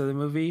favorite parts of the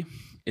movie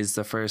is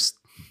the first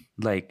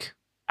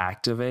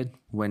act of it,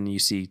 when you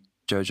see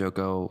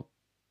Jojo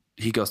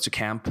he goes to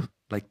camp,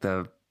 like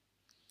the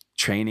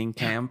training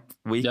camp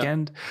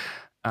weekend,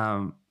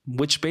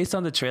 which based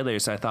on the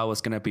trailers, I thought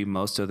was going to be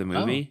most of the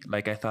movie.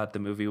 I thought the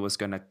movie was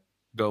going to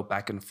go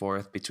back and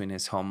forth between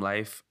his home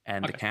life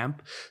and the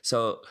camp.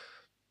 So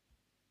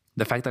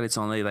the fact that it's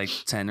only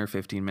 10 or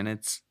 15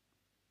 minutes,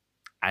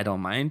 I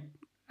don't mind.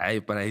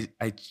 But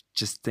I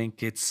just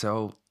think it's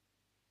so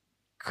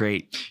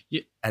great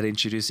at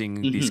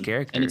introducing these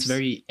characters. And it's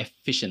very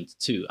efficient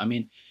too. I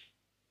mean,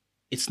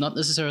 it's not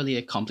necessarily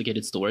a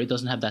complicated story. It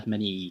doesn't have that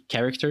many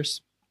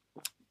characters.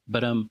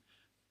 But on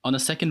a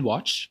second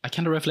watch, I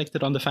kind of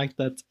reflected on the fact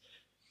that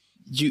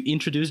you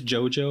introduce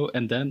Jojo,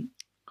 and then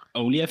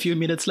only a few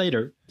minutes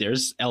later,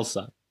 there's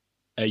Elsa,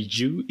 a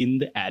Jew in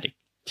the attic.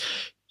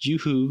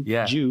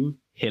 Jew,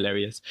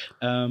 hilarious.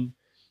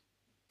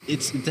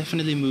 It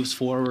definitely moves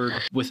forward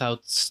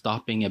without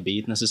stopping a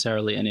beat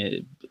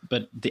necessarily,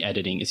 but the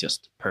editing is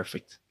just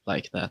perfect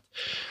like that.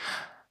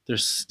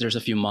 There's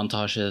a few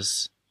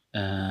montages,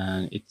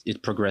 and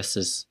it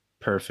progresses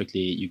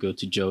perfectly. You go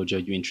to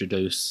Jojo, you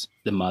introduce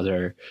the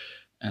mother,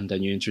 and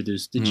then you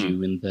introduce the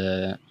Jew in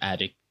the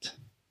attic,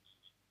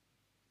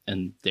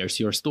 and there's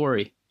your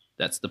story.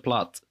 That's the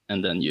plot,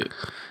 and then you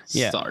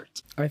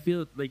start. I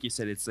feel like you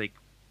said, it's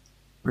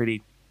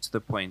pretty to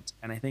the point,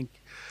 and I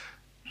think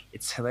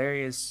it's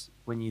hilarious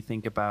when you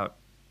think about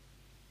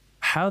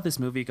how this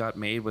movie got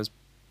made. Was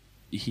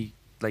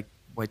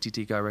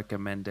Waititi got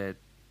recommended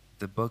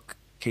the book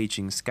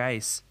Caging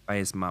Skies by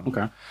his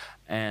mom,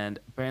 and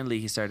apparently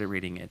he started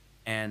reading it.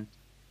 And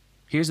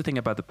here's the thing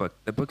about the book: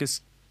 the book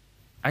is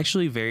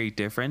actually very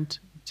different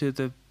to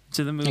the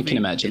movie. I can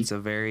imagine. It's a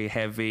very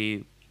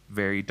heavy,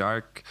 very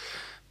dark,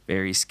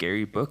 very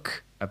scary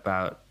book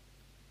about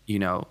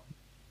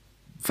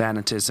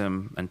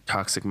fanatism and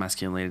toxic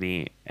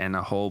masculinity and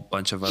a whole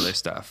bunch of other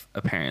stuff.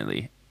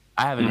 Apparently,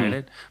 I haven't read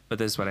it, but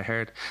this is what I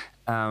heard.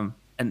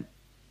 And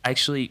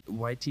actually,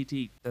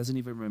 Waititi doesn't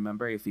even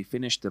remember if he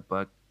finished the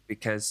book,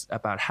 because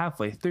about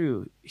halfway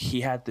through,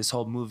 he had this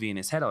whole movie in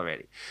his head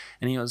already,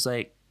 and he was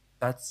like,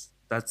 "That's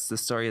the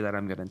story that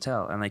I'm gonna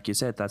tell." And like you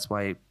said, that's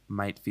why it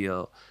might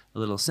feel a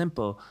little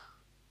simple,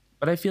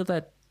 but I feel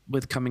that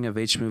with coming of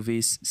age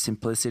movies,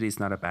 simplicity is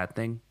not a bad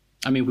thing.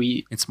 I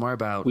mean, it's more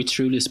about, we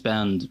truly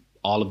spend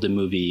all of the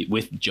movie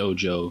with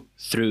Jojo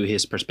through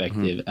his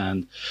perspective,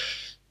 and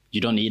you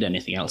don't need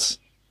anything else.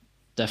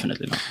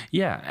 Definitely not.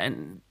 Yeah,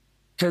 and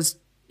because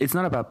it's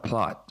not about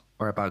plot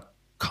or about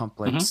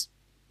complex,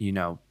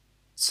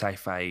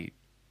 sci-fi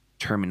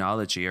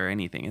terminology or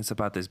anything. It's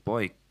about this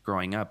boy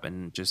growing up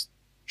and just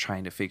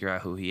trying to figure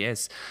out who he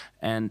is.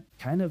 And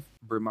kind of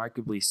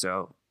remarkably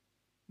so,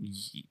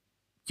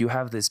 you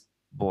have this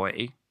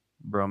boy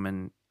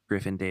Roman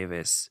Griffin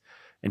Davis,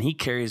 and he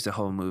carries the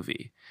whole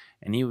movie.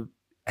 And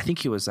I think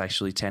he was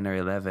actually 10 or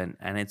 11,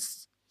 and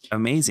it's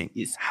amazing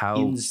It's how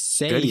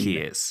insane. good he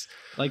is.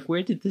 Like,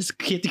 where did this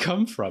kid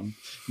come from?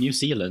 New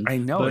Zealand. I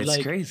know, But, it's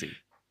like, crazy.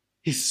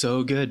 He's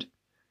so good.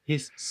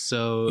 He's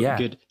so Yeah.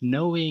 good.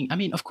 I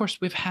mean, of course,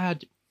 we've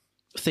had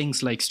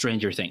things like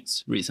Stranger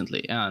Things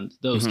recently, and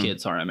those Mhm.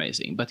 kids are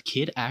amazing. But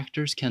kid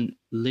actors can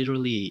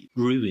literally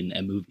ruin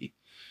a movie.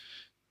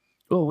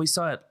 Well, we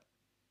saw it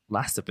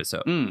last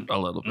episode Mm, a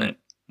little bit.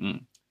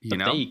 mm. You But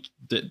know?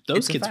 those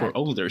It's a kids were fact.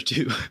 older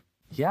too.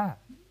 Yeah.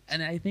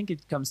 And I think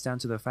it comes down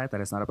to the fact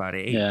that it's not about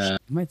age. Yeah.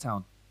 It might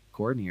sound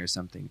corny or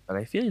something, but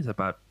I feel it's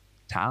about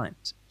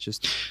talent.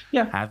 Just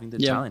Yeah. having the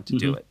Yeah. talent to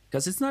do Mhm. it.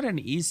 Because it's not an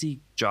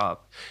easy job.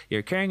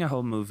 You're carrying a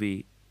whole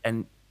movie,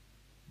 and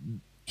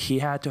he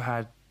had to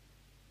have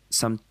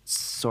some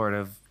sort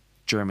of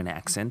German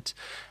accent.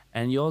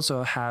 And you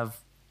also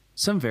have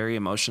some very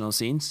emotional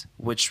scenes,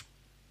 which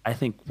I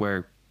think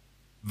were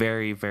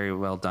very, very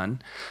well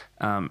done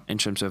in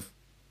terms of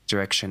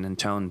direction and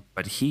tone.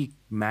 But he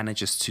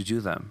manages to do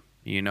them.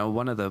 You know,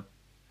 one of the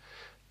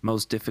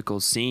most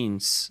difficult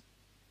scenes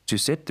to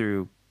sit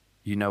through,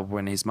 you know,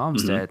 when his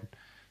mom's Mhm. dead,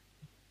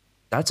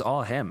 that's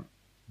all him.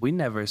 We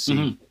never see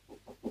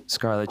Mm-hmm.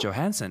 Scarlett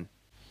Johansson.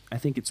 I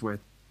think it's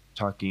worth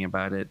talking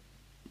about it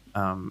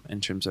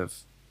in terms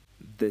of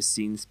this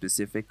scene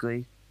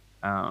specifically.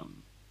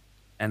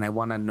 And I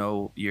want to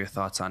know your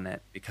thoughts on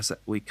it, because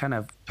we kind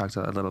of talked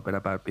a little bit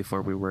about it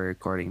before we were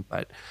recording,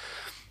 but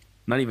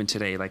not even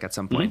today, like at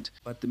some point.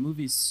 But the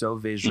movie's so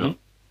visual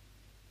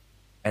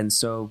and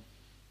so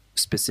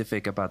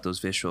specific about those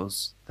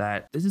visuals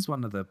that this is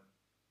one of the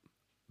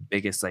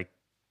biggest like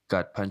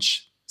gut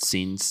punch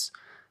scenes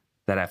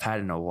that I've had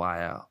in a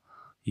while.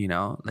 You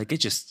know, like it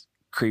just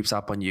creeps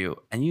up on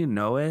you, and you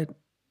know it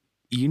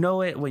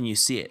when you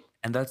see it,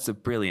 and that's the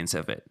brilliance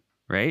of it,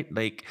 right?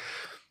 Like,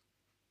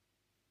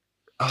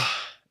 oh,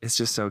 it's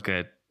just so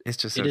good. It's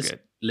just so It is good.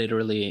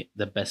 literally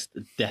the best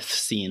death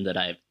scene that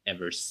I've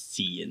ever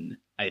seen,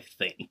 I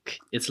think.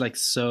 It's like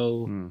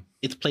so... Mm.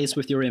 It plays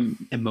with your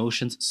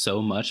emotions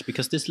so much,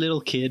 because this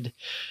little kid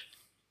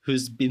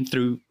who's been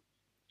through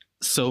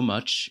so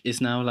much is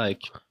now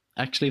like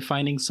actually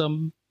finding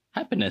some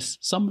happiness,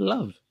 some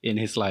love in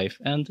his life.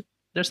 And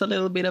there's a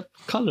little bit of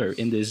color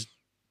in this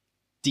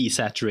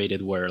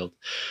desaturated world.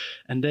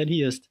 And then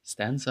he just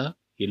stands up,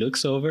 he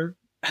looks over,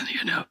 and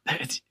you know,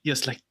 it's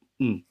just like...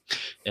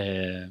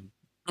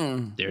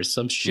 there's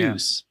some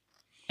shoes.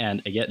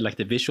 And again, like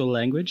the visual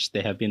language,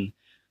 they have been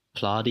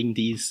plotting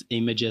these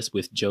images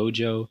with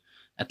Jojo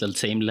at the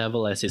same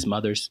level as his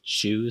mother's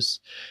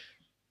shoes.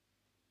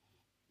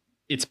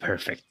 It's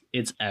perfect.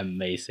 It's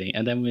amazing.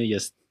 And then we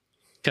just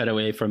cut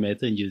away from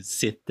it and you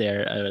sit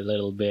there a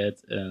little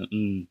bit.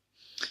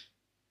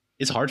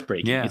 It's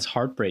heartbreaking. Yeah. It's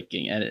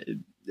heartbreaking.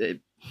 And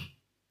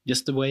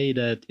just the way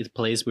that it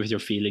plays with your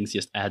feelings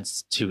just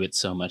adds to it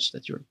so much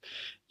that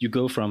you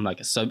go from like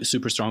a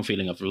super strong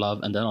feeling of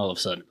love, and then all of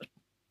a sudden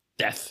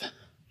death.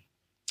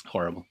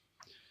 Horrible.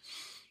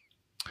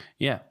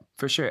 Yeah,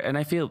 for sure. And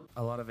I feel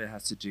a lot of it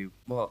has to do,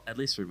 well, at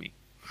least for me,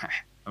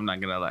 I'm not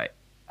going to lie.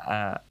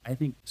 I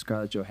think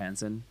Scarlett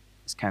Johansson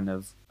is kind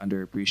of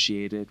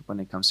underappreciated when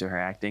it comes to her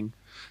acting,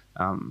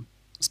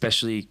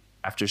 especially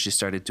after she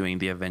started doing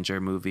the Avenger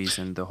movies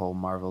and the whole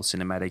Marvel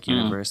Cinematic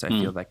Universe. I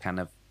feel that kind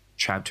of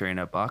trapped her in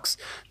a box,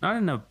 not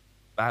in a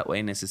bad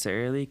way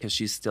necessarily, because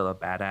she's still a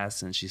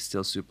badass and she's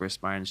still super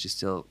smart and she's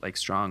still like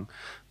strong.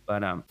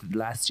 But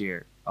last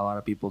year, a lot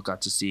of people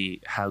got to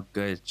see how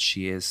good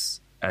she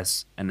is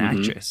as an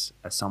actress,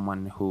 as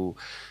someone who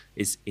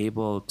is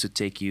able to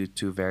take you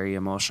to very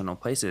emotional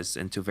places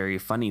and to very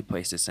funny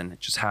places, and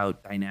just how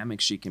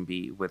dynamic she can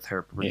be with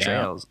her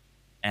portrayals.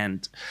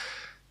 And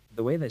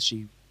the way that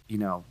she, you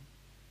know,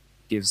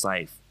 gives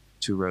life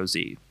to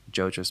Rosie,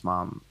 Jojo's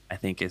mom, I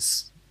think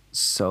is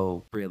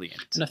so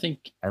brilliant. And I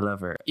think I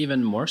love her.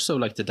 even more so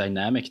like the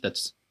dynamic that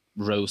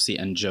Rosie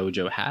and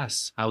Jojo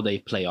has, how they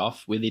play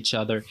off with each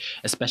other,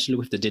 especially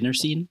with the dinner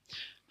scene,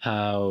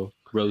 how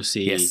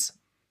Rosie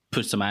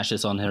puts some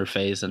ashes on her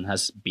face and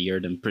has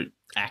beard and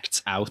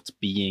acts out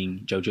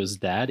being Jojo's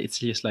dad. It's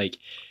just like,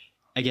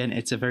 again,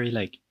 it's a very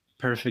like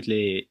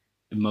perfectly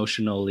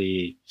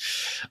emotionally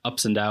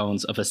ups and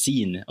downs of a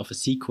scene, of a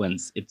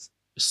sequence. It's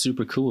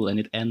super cool, and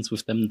it ends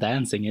with them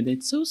dancing, and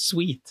it's so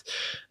sweet.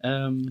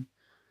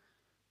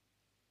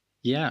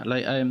 Yeah,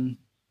 like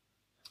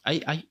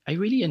I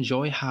really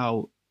enjoy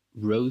how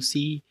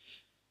Rosie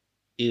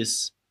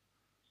is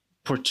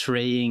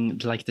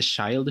portraying like the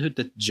childhood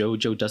that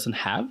Jojo doesn't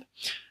have.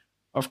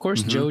 Of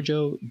course,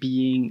 Jojo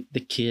being the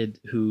kid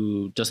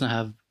who doesn't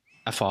have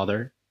a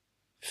father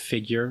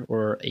figure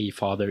or a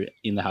father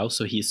in the house,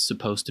 so he's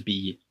supposed to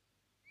be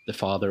the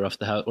father of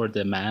the house or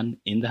the man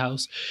in the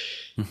house,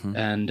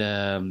 and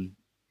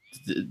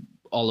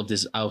all of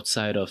this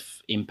outside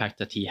of impact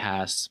that he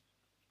has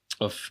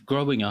of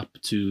growing up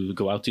to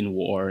go out in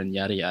war and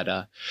yada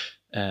yada,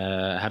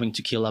 having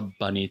to kill a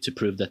bunny to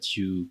prove that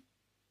you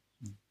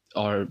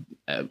are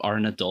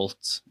an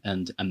adult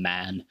and a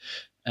man.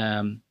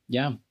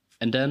 Yeah,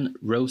 And then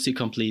Rosie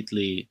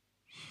completely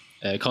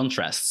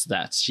contrasts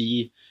that.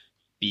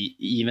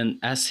 Even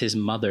as his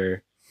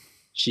mother,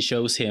 she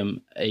shows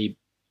him a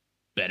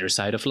better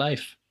side of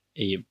life,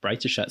 a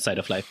brighter side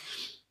of life.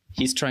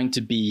 He's trying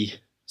to be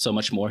so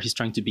much more. He's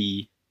trying to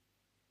be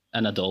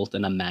an adult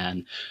and a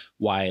man,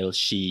 while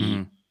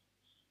she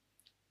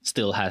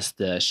still has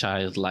the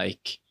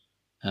childlike.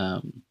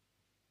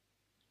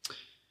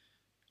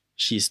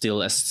 She's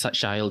still a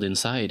child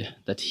inside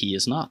that he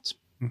is not.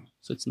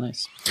 So it's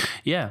nice.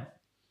 Yeah,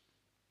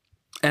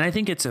 and I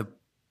think it's a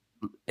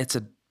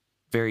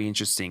very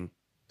interesting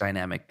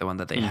dynamic, the one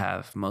that they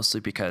have, mostly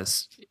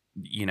because,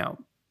 you know,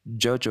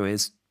 Jojo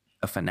is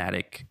a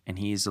fanatic and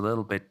he's a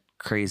little bit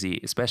crazy,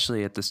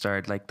 especially at the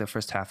start, like the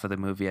first half of the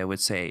movie. I would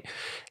say,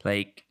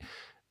 like,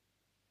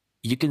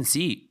 you can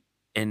see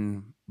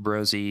in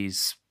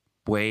Rosie's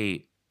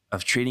way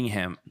of treating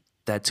him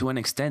that to an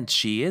extent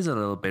she is a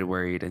little bit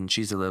worried and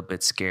she's a little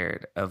bit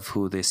scared of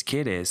who this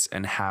kid is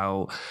and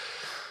how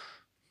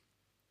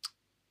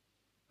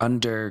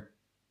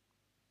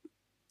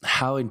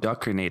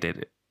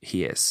indoctrinated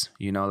he is,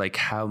 you know, like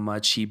how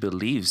much he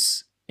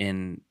believes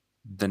in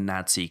the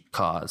Nazi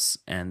cause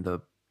and the,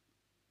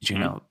 you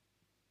know,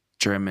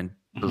 German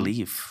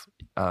belief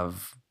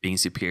of being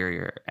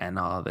superior and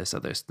all this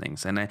other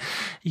things. And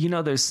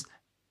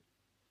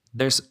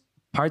there's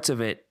parts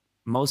of it,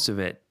 most of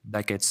it,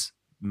 that gets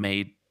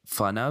made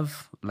fun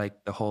of,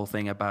 like the whole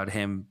thing about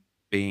him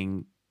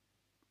being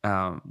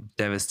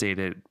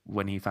devastated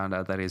when he found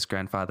out that his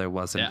grandfather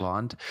wasn't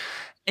blonde.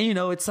 And, you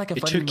know, it's like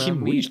it took him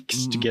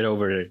weeks to get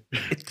over it.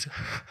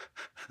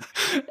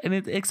 And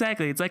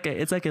exactly, it's like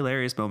a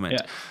hilarious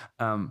moment.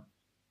 And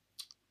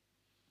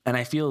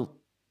I feel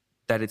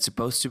that it's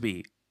supposed to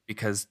be,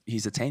 because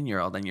he's a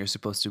 10-year-old and you're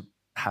supposed to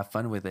have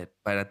fun with it.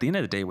 But at the end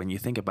of the day, when you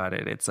think about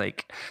it, it's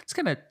like it's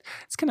kind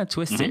of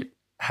twisted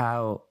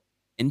how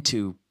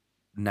into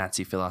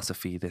Nazi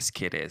philosophy this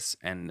kid is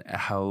and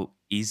how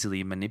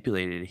easily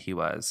manipulated he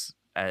was.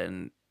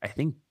 And I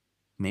think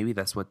maybe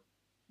that's what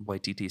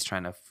Waititi is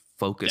trying to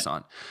focus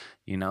on,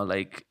 you know,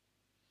 like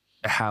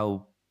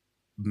how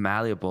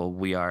malleable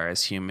we are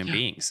as human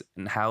beings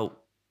and how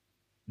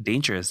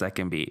dangerous that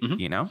can be,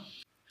 you know.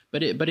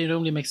 But it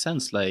only makes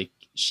sense. Like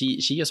she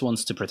just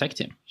wants to protect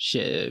him.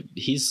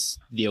 He's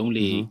the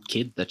only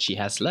kid that she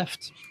has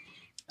left.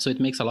 So it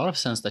makes a lot of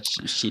sense that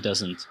she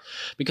doesn't,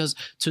 because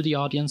to the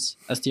audience,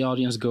 as the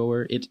audience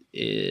goer,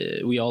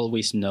 we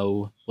always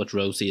know what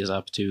Rosie is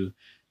up to.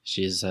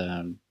 She's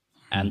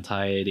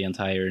anti the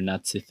entire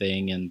Nazi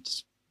thing, and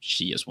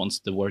she just wants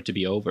the war to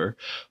be over.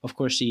 Of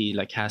course, she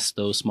like has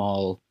those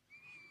small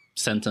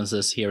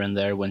sentences here and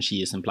there when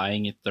she is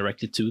implying it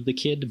directly to the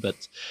kid,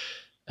 but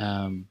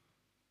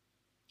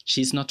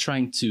she's not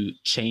trying to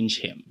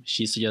change him.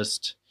 She's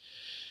just,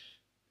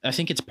 I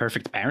think it's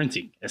perfect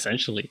parenting,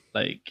 essentially.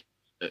 Like,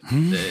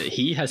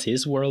 he has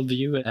his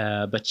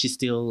worldview, but she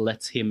still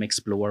lets him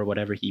explore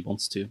whatever he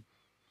wants to,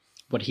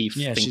 what he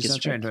thinks is she's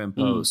not trying to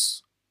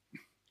impose.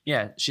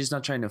 Yeah, she's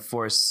not trying to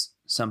force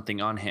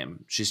something on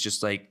him. She's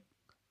just like,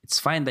 it's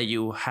fine that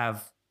you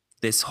have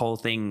this whole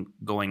thing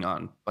going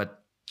on,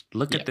 but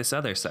look at this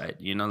other side,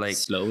 you know, like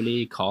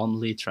slowly,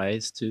 calmly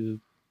tries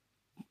to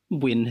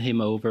win him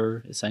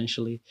over,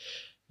 essentially.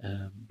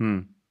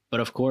 But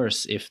of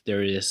course, if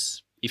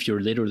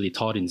you're literally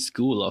taught in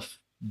school of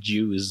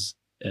Jews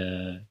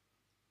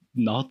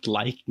not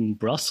liking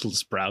Brussels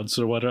sprouts,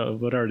 or what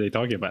are they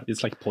talking about?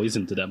 It's like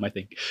poison to them, I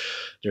think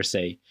they're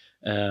saying.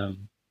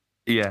 Then,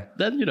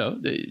 you know,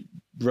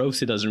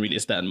 Rosie doesn't really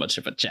stand much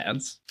of a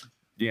chance.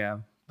 Yeah,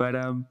 but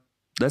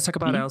let's talk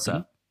about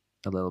Elsa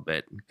a little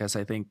bit, because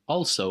I think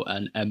also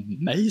an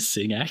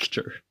amazing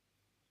actor.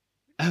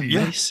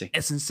 Amazing.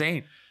 It's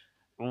insane.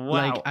 Wow.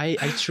 Like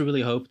I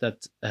truly hope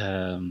that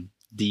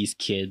these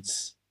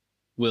kids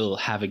will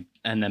have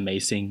an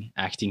amazing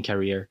acting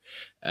career.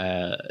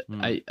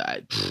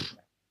 I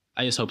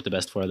just hope the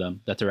best for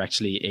them, that they're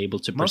actually able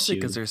to pursue. Mostly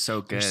because they're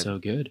so good. They're so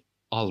good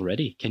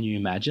already. Can you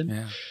imagine?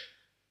 Yeah.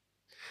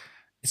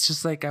 It's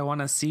just like, I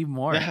want to see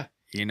more. Yeah.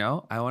 You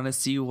know, I want to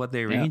see what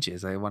their range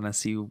is. I want to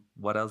see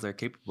what else they're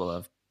capable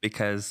of,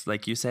 because,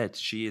 like you said,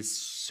 she is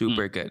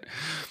super good,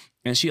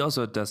 and she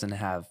also doesn't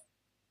have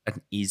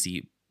an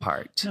easy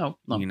part. No.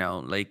 You know,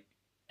 like,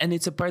 and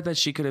it's a part that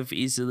she could have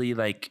easily,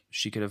 like,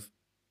 she could have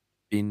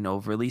been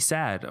overly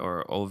sad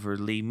or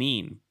overly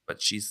mean,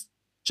 but she's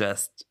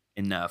just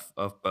enough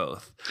of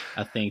both.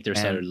 I think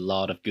there's a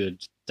lot of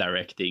good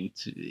directing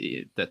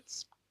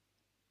that's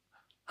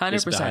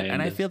 100%.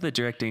 And I feel the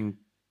directing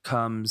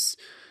comes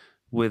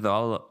with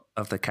all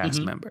of the cast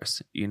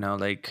members, you know,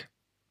 like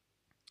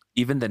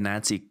even the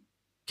Nazi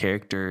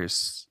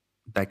characters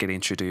that get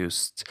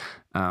introduced,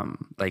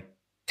 like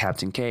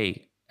Captain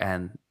K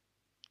and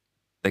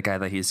the guy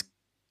that he's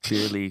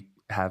clearly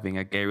having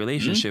a gay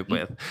relationship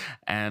with.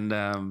 And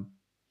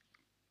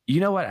you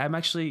know what? I'm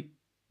actually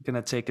going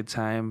to take a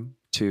time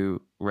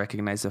to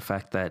recognize the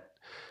fact that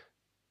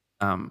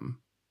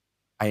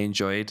I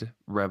enjoyed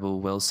Rebel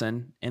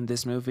Wilson in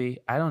this movie.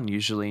 I don't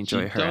usually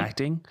enjoy her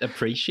acting.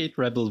 Appreciate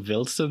Rebel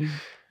Wilson?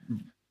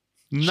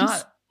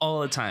 Not all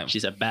the time.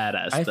 She's a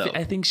badass, though.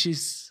 I think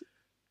she's.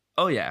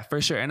 Oh yeah,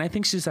 for sure, and I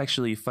think she's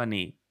actually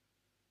funny.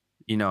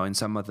 You know, in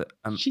some of the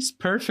she's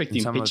perfect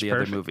in some Pitch of the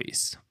Perfect. other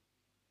movies.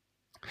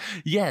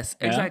 Yes,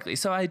 Yeah. exactly.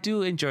 So I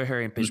do enjoy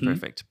her in Pitch Mhm.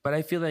 Perfect, but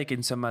I feel like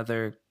in some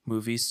other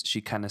movies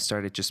she kind of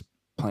started just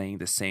playing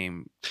the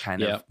same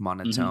kind Yeah. of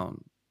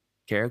monotone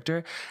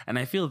character, and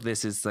I feel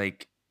this is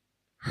like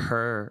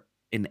her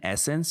in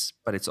essence,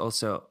 but it's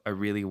also a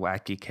really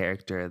wacky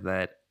character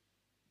that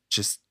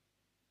just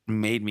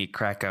made me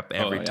crack up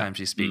every yeah. time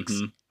she speaks.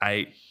 Mhm.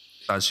 I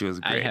thought she was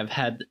great. I have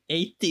had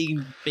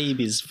 18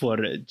 babies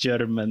for a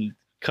German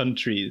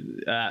country,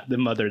 the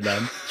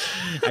motherland.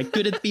 I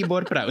couldn't be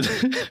more proud.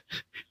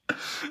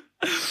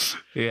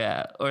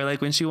 Yeah, or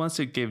like when she wants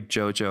to give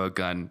Jojo a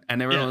gun,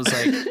 and everyone was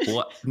like,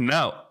 "What?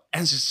 No!"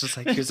 And she's just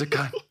like, "Here's a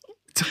gun.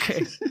 It's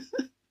okay."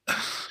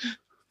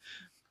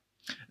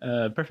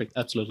 Perfect,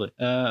 absolutely.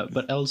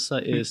 But Elsa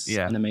is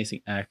Yeah. an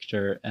amazing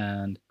actor,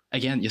 and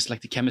again, just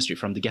like the chemistry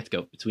from the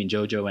get-go between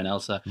Jojo and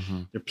Elsa,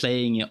 they're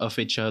playing off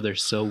each other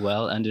so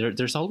well, and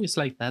there's always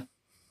like that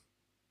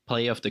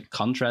play of the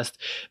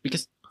contrast,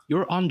 because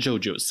you're on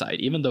Jojo's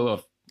side, even though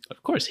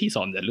of course he's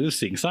on the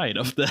losing side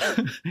of the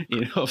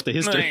of the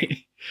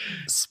history.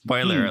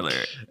 Spoiler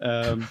alert.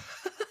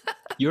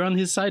 You're on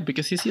his side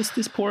because he's just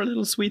this poor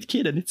little sweet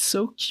kid, and it's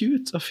so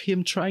cute of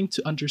him trying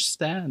to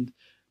understand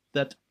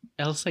that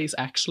Elsa is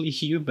actually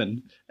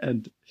human,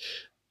 and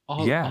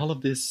all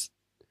of this,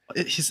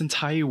 his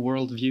entire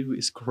worldview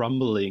is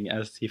crumbling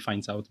as he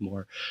finds out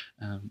more.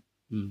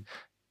 And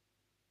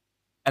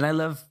I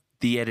love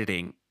the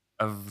editing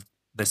of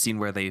the scene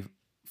where they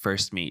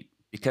first meet,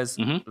 because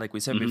like we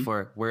said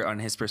before, we're on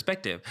his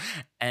perspective,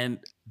 and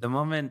the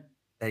moment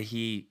that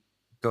he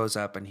goes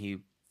up and he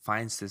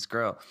finds this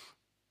girl,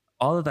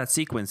 all of that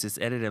sequence is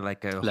edited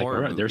like a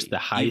horror movie. There's the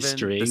high Even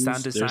strings, the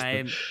sound there's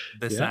design,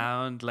 the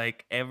sound,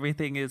 like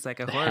everything is like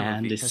a the horror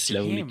hand movie. is 'cause to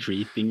slowly him-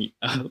 creeping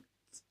out.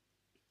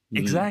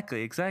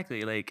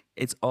 Exactly. Like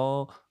it's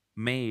all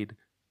made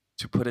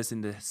to put us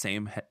in the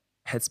same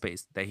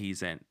headspace that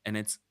he's in, and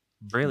it's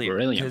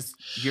brilliant because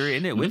you're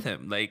in it with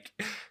him. Like,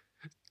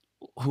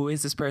 who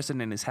is this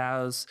person in his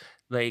house?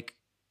 Like,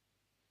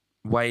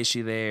 why is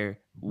she there?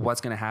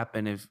 What's gonna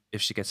happen if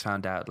she gets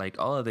found out? Like,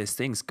 all of these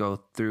things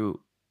go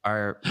through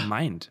our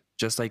mind,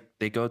 just like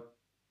they go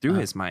through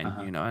his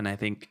mind, you know. And I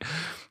think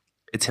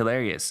it's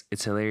hilarious.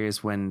 It's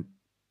hilarious when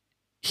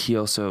he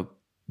also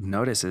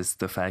notices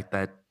the fact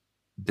that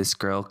this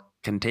girl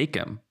can take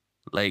him.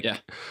 Like,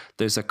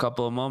 there's a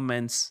couple of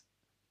moments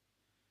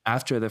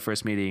after the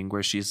first meeting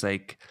where she's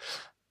like,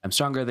 "I'm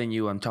stronger than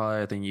you. I'm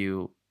taller than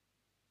you.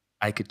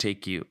 I could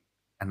take you,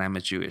 and I'm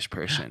a Jewish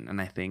person."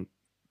 And I think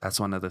that's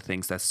one of the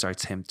things that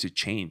starts him to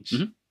change.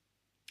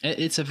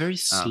 It's a very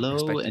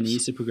slow and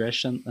easy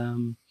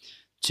progression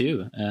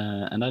too,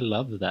 and I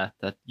love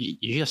that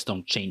you just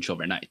don't change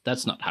overnight.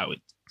 That's not how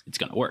it's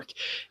gonna work.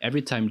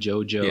 Every time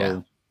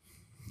Jojo,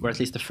 or at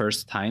least the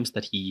first times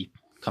that he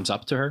comes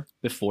up to her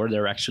before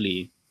they're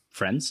actually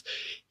friends,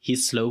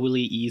 he's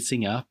slowly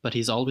easing up, but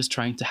he's always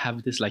trying to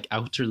have this like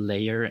outer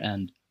layer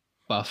and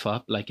buff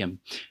up like a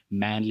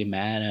manly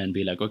man and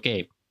be like,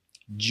 okay,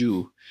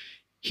 Jew,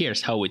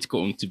 here's how it's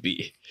going to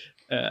be.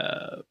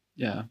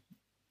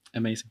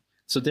 Amazing.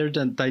 So their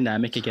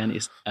dynamic again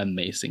is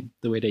amazing.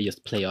 The way they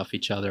just play off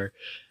each other,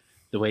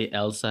 the way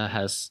Elsa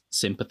has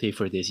sympathy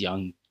for this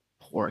young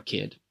poor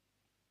kid.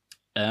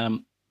 I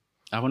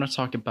want to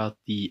talk about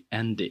the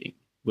ending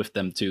with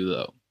them too,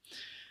 though.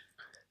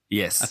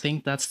 Yes. I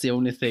think that's the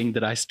only thing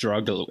that I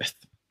struggle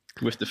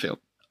with the film.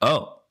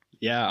 Oh,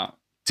 yeah.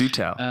 Do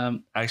tell.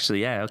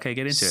 Actually, yeah. Okay,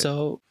 get into it.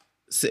 So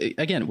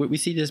again, we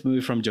see this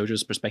movie from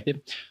Jojo's perspective,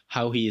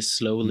 how he is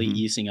slowly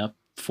easing up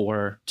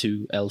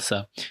to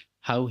Elsa,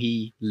 how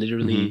he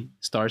literally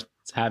starts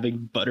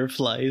having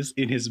butterflies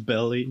in his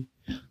belly.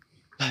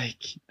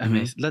 Like,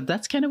 amazing.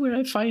 That's kind of where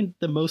I find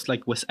the most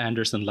like Wes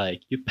Anderson,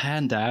 like you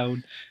pan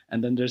down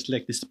and then there's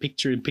like this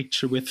picture in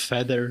picture with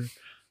feather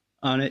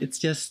on it. It's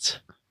just,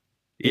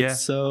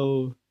 it's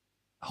so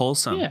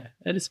wholesome. Yeah.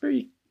 And it's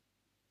very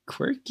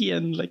quirky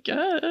and like,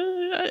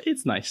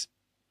 it's nice.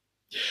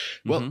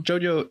 Well,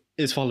 Jojo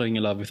is falling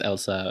in love with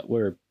Elsa,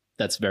 where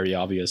that's very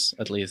obvious,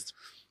 at least.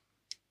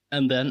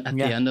 And then at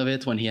the end of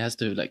it, when he has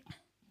to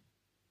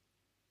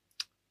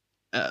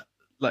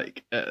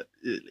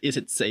is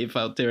it safe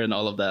out there and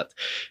all of that?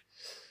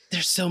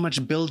 There's so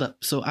much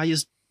buildup. So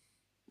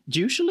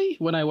usually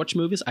when I watch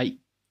movies, I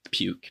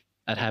puke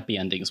at happy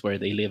endings where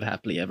they live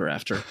happily ever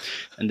after,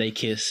 and they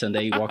kiss and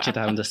they walk it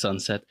down the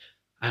sunset.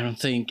 I don't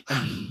think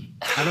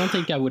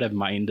I would have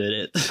minded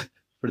it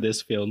for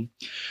this film.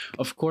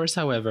 Of course,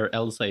 however,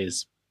 Elsa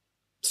is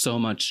so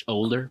much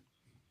older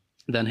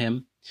than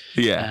him.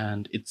 Yeah.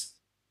 And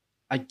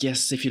I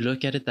guess if you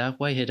look at it that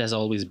way, it has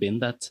always been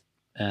that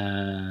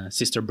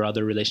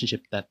sister-brother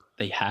relationship that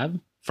they have,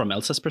 from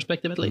Elsa's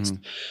perspective at least.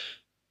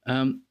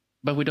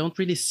 But we don't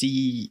really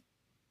see,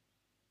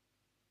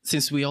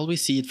 since we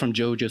always see it from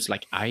Jojo's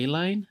like eye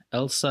line,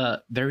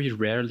 Elsa very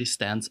rarely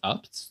stands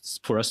up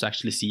for us to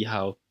actually see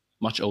how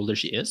much older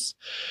she is.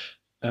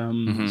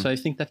 So I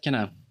think that kind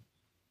of,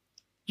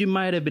 you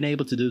might have been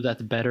able to do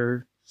that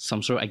better.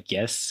 Some sort, I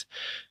guess.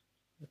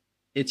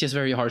 It's just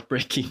very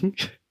heartbreaking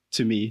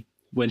to me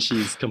when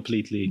she's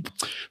completely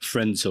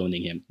friend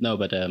zoning him. No,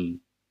 but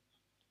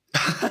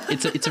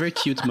it's a very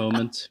cute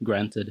moment.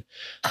 Granted,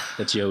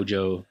 that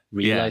Jojo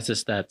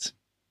realizes that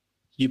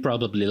you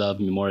probably love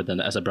me more than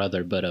as a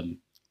brother, but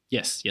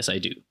yes, I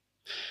do.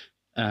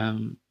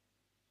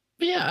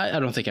 But yeah, I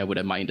don't think I would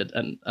have minded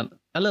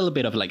a little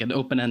bit of like an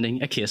open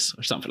ending, a kiss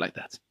or something like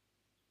that.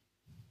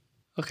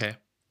 Okay.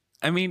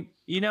 I mean,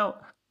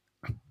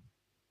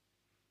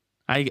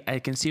 I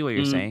can see what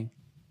you're saying.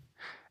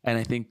 And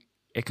I think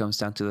it comes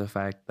down to the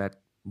fact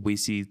that we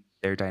see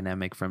their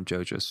dynamic from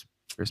Jojo's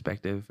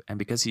perspective. And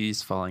because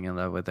he's falling in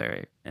love with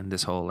her in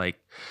this whole like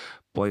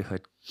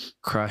boyhood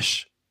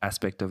crush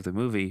aspect of the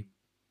movie,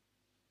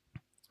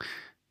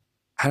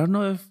 I don't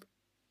know if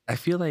I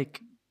feel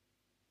like,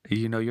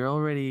 you're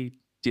already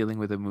dealing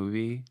with a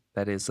movie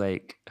that is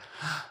like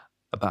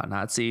about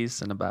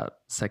Nazis and about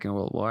Second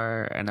World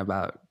War and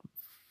about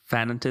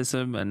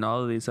fanatism and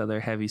all of these other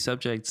heavy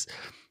subjects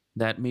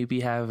that maybe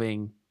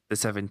having the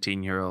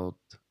 17-year-old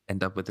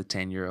end up with the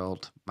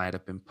 10-year-old might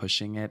have been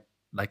pushing it.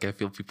 Like, I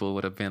feel people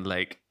would have been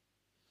like,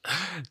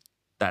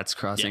 that's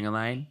crossing a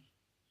line.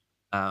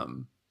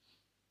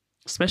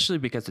 Especially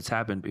because it's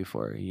happened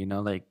before,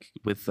 like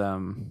with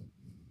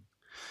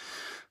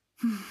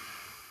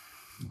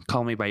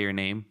Call Me by Your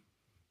Name,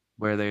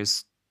 where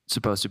there's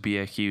supposed to be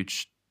a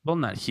huge, well,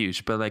 not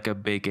huge, but like a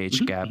big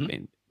age gap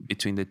in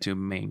between the two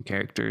main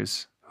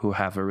characters who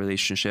have a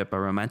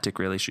romantic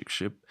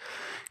relationship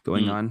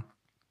going on.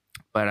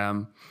 But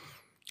I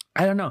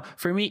don't know.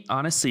 For me,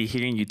 honestly,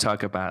 hearing you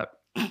talk about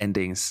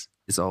endings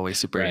is always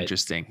super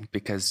interesting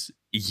because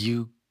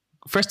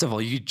first of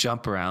all, you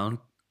jump around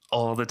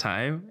all the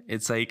time.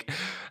 It's like,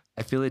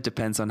 I feel it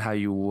depends on how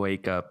you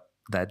wake up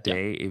that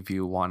day, if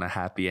you want a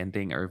happy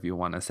ending or if you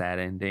want a sad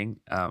ending.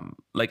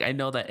 Like, I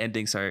know that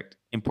endings are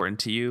important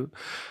to you,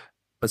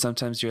 but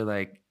sometimes you're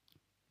like,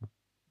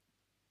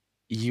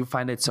 you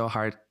find it so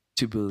hard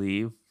to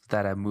believe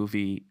that a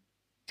movie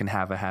can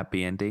have a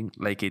happy ending.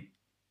 Like it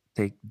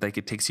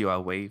takes you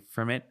away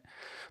from it.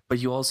 But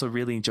you also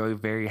really enjoy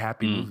very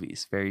happy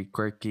movies, very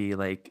quirky,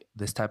 like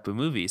this type of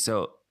movie.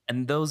 So,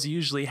 and those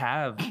usually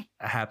have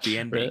a happy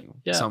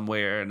ending some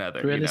way or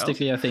another.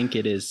 Realistically, I think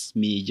it is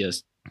me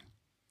just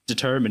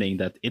determining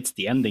that it's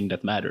the ending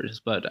that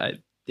matters, but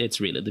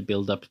it's really the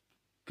build-up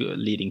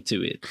leading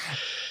to it,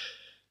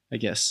 I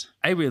guess.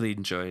 I really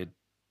enjoyed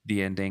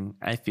the ending.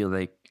 I feel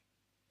like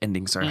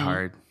endings are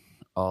hard.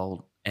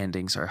 All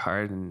endings are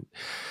hard, and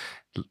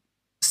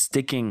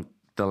sticking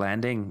the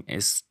landing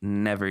is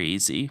never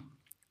easy.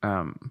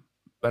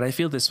 But I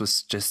feel this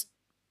was just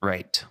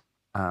right.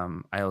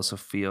 I also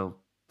feel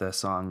the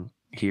song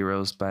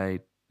Heroes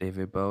by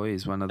David Bowie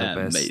is one of the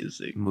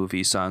best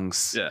movie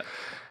songs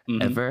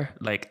ever.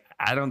 Like,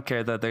 I don't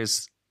care that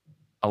there's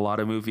a lot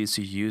of movies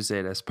who use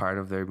it as part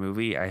of their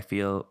movie. I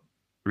feel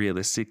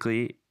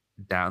realistically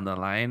down the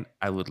line,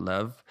 I would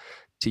love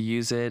to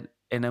use it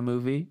in a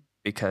movie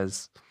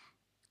because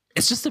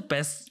it's just the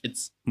best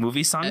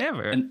movie song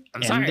ever. An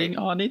ending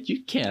on it,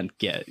 you can't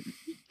get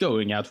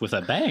going out with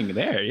a bang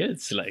there.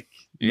 It's like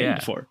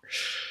made for.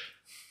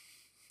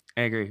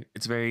 I agree.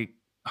 It's very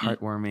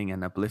heartwarming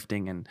and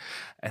uplifting, and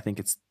I think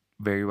it's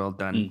very well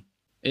done.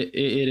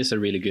 It is a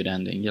really good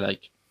ending. You're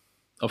like,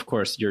 of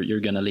course, you're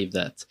gonna leave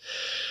that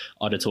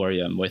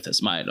auditorium with a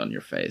smile on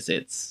your face.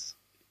 There's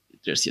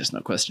just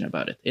no question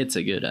about it. It's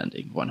a good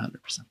ending, 100%.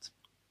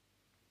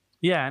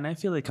 Yeah, and I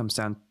feel it comes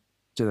down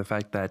to the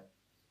fact that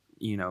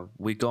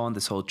we go on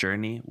this whole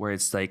journey where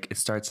it's like it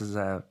starts as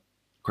a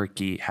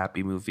quirky,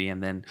 happy movie,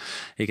 and then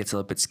it gets a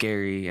little bit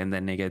scary, and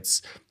then it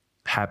gets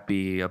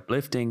happy,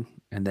 uplifting,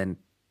 and then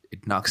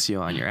it knocks you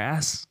on your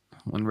ass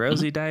when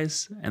Rosie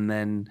dies, and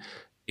then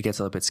it gets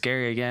a little bit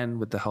scary again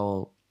with the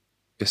whole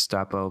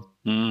Gestapo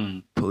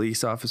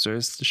police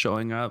officers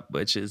showing up,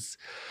 which is,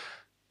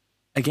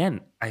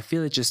 again, I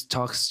feel it just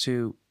talks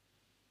to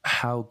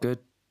how good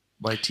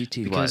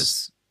YTT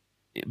was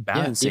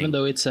balancing, even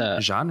though it's a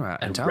genre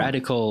and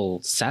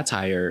radical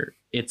satire,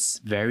 it's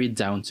very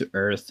down to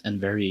earth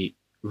and very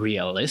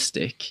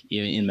realistic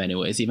in many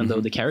ways. Even though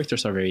the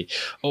characters are very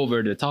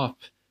over the top,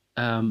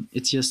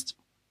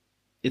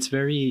 it's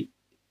very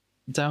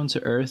down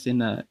to earth in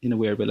a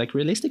weird way. Like,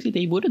 realistically,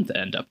 they wouldn't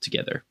end up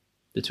together,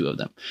 the two of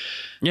them.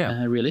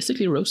 Yeah,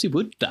 realistically, Rosie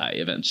would die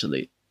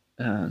eventually.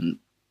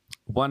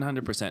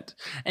 100%.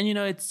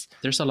 And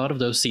there's a lot of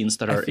those scenes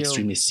that are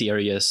extremely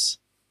serious,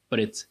 but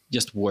it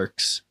just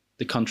works.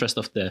 The contrast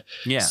of the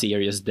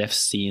serious death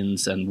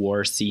scenes and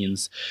war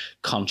scenes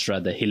contra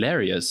the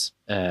hilarious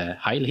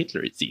Heil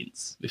Hitler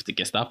scenes with the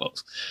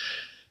Gestapos.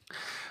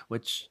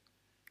 Which,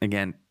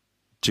 again,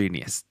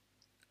 genius.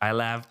 I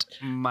laughed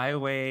my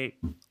way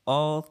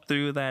all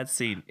through that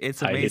scene.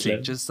 It's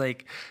amazing. Just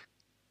like,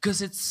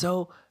 because it's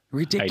so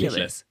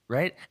ridiculous,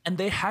 right? And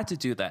they had to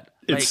do that.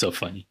 It's so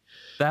funny.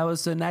 That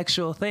was an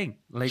actual thing.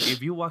 Like,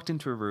 if you walked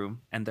into a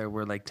room and there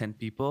were like 10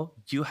 people,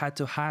 you had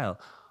to Heil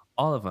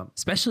all of them,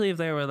 especially if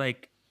they were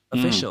like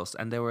officials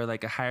and they were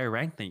like a higher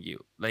rank than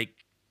you. Like,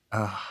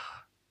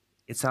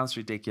 it sounds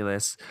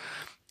ridiculous,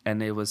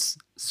 and it was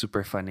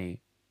super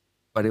funny,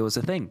 but it was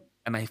a thing.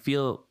 And I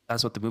feel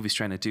that's what the movie's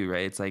trying to do,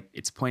 right? It's like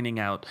it's pointing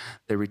out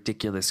the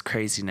ridiculous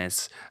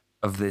craziness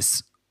of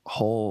this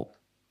whole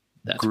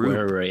That's group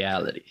where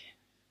reality.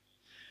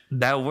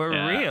 that were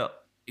Yeah. real.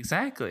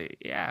 Exactly.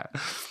 Yeah.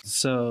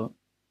 So,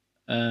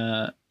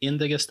 in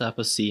the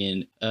Gestapo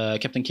scene,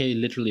 Captain K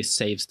literally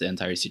saves the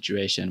entire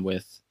situation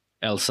with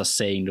Elsa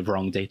saying the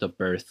wrong date of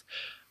birth,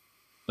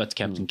 but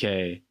Captain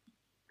K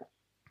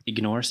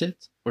ignores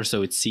it, or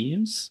so it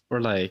seems, or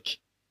like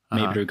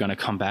maybe Uh-huh. they're gonna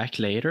come back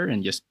later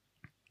and just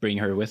bring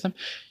her with them.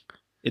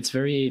 It's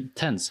very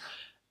tense.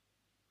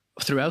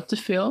 Throughout the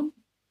film,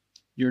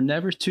 you're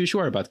never too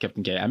sure about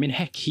Captain K. I mean,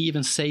 heck, he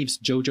even saves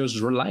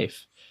Jojo's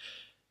life.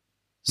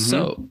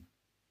 So,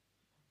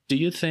 do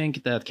you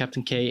think that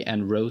Captain K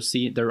and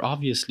Rosie, they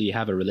obviously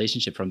have a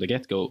relationship from the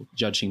get-go,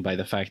 judging by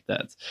the fact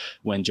that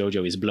when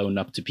Jojo is blown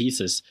up to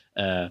pieces,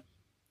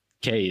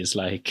 K is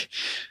like,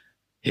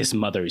 his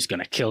mother is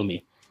gonna kill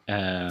me.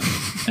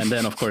 And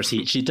then, of course,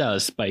 she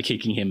does by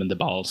kicking him in the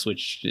balls,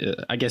 which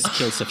I guess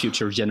kills a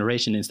future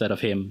generation instead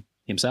of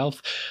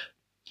himself.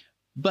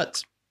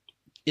 But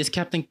is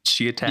Captain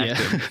She attacked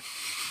him.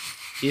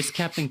 is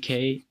Captain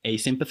K a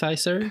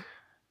sympathizer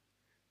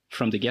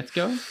from the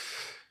get-go?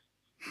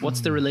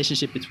 What's the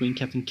relationship between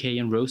Captain K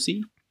and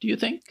Rosie, do you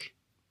think?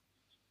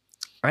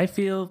 I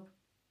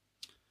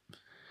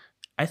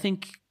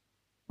think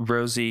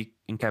Rosie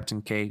and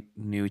Captain K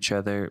knew each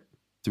other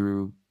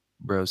through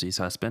Rosie's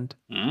husband,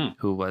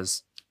 who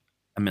was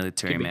a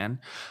military Could be. man.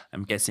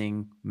 I'm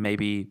guessing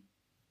maybe,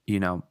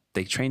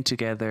 they trained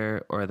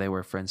together or they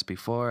were friends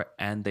before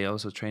and they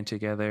also trained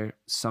together,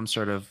 some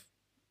sort of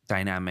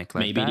dynamic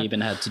like Maybe that. it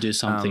even had to do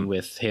something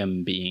with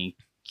him being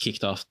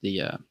kicked off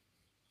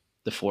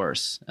the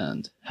force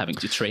and having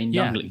to train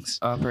Yeah. younglings.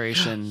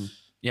 Operation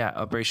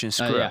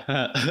Screw Up.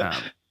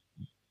 Yeah.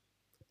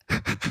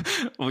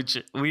 Which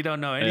we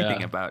don't know anything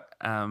Yeah. about.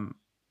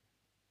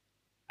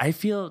 I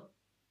feel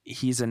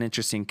he's an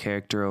interesting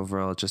character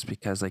overall, just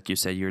because, like you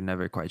said, you're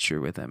never quite sure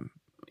with him.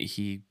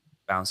 He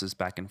bounces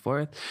back and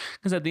forth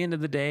because at the end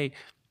of the day,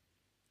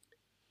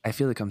 I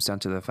feel it comes down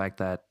to the fact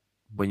that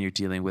when you're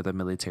dealing with a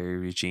military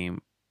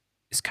regime,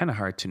 it's kind of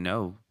hard to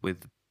know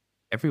with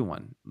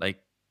everyone.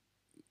 Like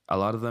a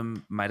lot of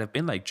them might have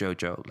been like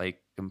Jojo,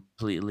 like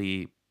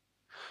completely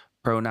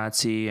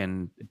pro-Nazi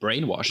and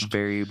Brainwashed.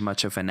 very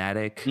much a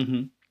fanatic.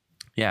 Mhm.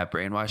 Yeah,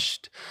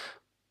 brainwashed.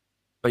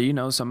 But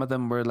some of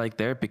them were like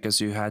there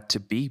because you had to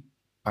be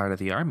part of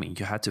the army.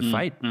 You had to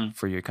fight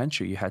for your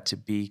country.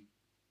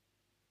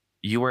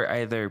 You were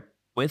either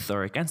with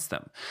or against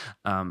them.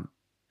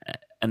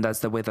 And that's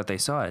the way that they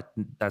saw it.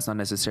 That's not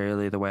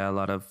necessarily the way a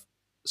lot of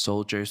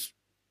soldiers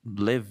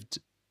lived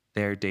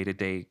their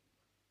day-to-day,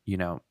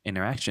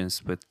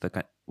 interactions with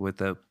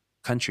the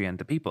country and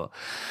the people.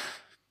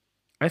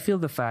 I feel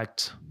the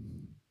fact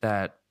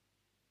that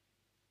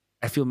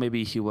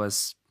maybe he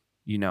was,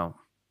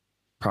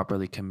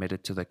 properly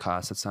committed to the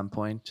cause at some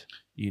point,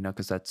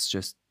 because that's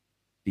just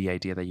the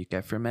idea that you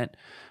get from it.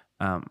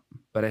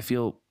 But I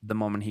feel the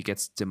moment he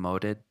gets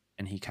demoted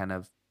and he kind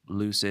of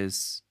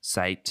loses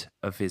sight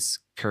of his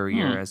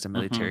career as a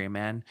military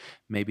man,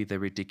 maybe the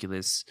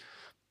ridiculous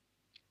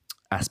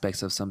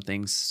aspects of some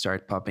things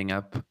start popping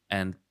up.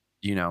 And,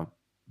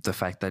 the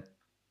fact that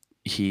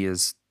he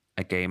is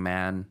a gay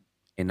man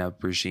in a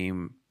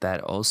regime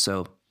that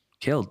also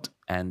killed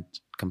and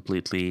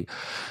completely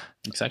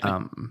Exactly.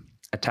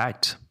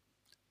 attacked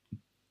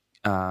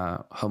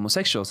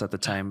homosexuals at the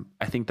time.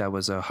 I think that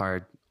was a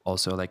hard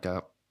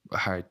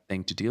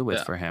thing to deal with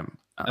Yeah. for him.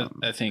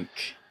 I think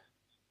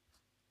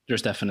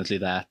there's definitely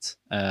that.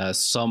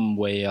 Some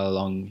way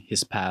along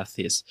his path,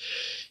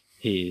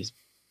 he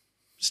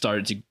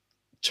started to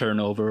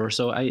turn over or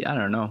so. I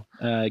don't know,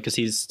 because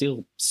he's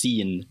still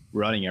seen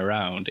running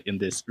around in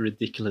this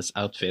ridiculous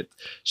outfit,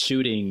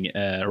 shooting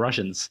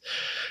Russians.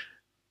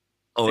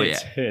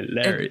 It's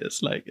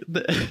hilarious.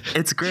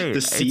 It's great.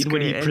 The scene It's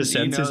when he great. And,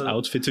 presents his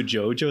outfit to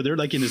Jojo, they're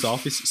like in his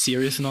office,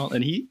 serious and all,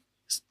 and he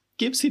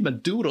gives him a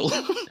doodle.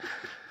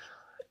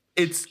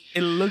 It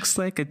looks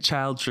like a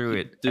child drew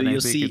it. Do and I you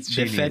think see it's the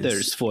genius.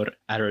 feathers for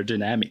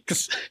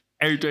aerodynamics?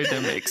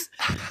 Aerodynamics.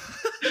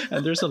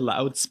 And there's a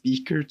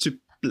loudspeaker to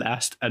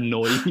blast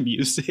annoying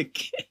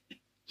music.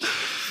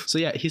 So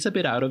yeah, he's a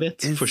bit out of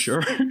it for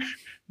sure.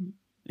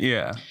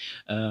 Yeah.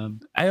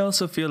 I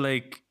also feel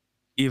like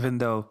even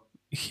though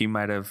he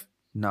might have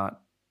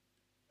not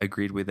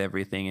agreed with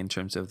everything in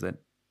terms of the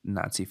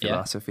Nazi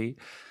philosophy,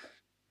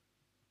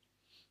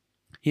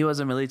 he was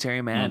a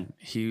military man.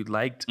 He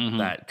liked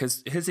that,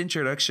 because his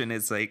introduction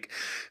is like,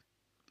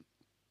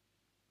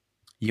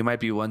 you might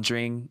be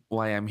wondering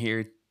why I'm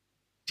here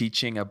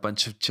teaching a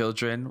bunch of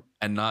children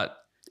and not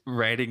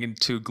riding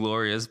into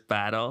glorious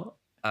battle.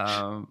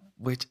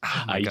 Which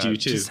I do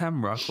too. Just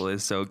Sam Rockwell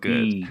is so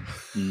good.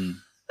 And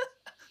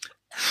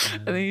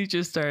then he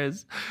just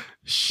starts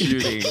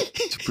shooting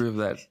to prove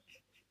that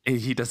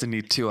he doesn't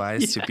need two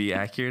eyes to be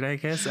accurate, I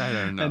guess. I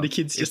don't know. And the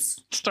kids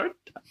just start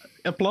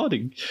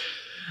applauding.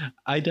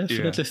 I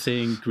definitely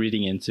think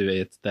reading into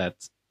it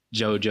that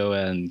Jojo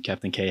and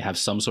Captain K have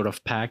some sort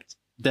of pact.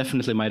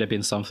 Definitely might have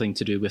been something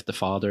to do with the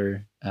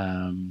father.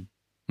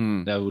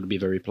 That would be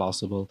very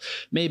plausible.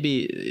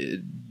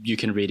 Maybe you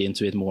can read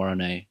into it more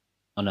on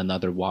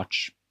another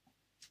watch.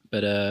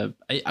 But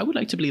I would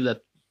like to believe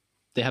that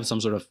they have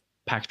some sort of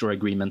pact or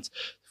agreement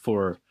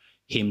for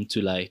him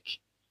to like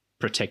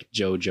protect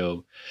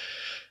Jojo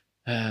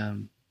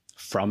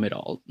from it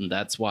all, and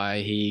that's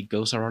why he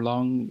goes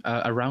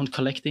around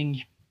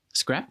collecting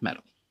scrap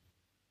metal.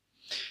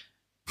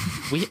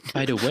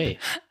 By the way,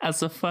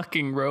 as a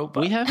fucking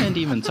robot, we haven't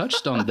even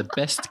touched on the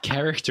best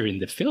character in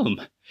the film,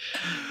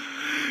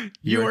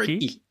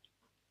 Yorkie.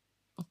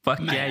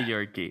 Fuck Man. yeah,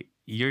 Yorkie.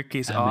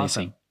 Yorkie's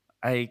Amazing.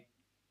 awesome.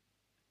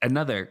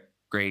 Another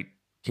great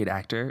kid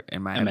actor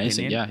in my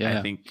Amazing. opinion. Yeah.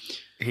 I think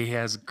he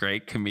has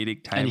great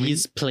comedic timing. And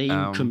he's playing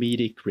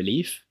comedic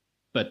relief,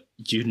 but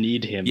you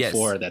need him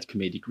for that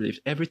comedic relief.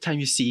 Every time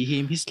you see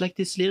him, he's like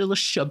this little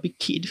chubby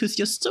kid who's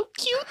just so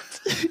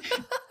cute.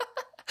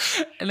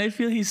 And I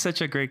feel he's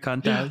such a great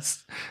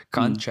contrast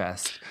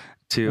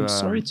to. I'm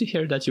sorry to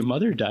hear that your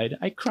mother died.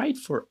 I cried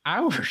for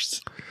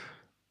hours.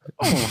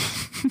 Oh,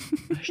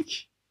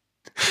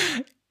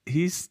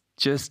 he's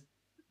just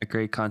a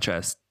great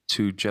contrast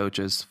to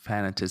Jojo's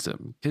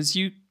fanatism, because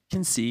you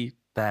can see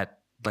that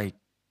like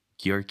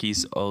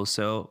Yorkie's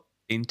also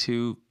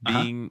into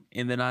being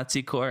in the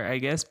Nazi Corps, I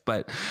guess,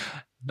 but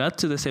not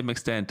to the same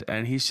extent.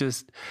 And he's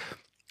just,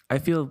 I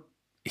feel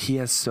he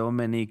has so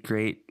many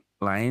great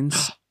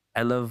lines.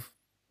 I love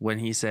when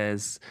he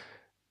says,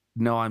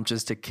 "No, I'm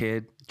just a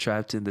kid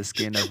trapped in the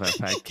skin of a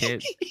fat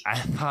kid." I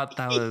thought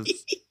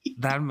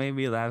that made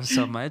me laugh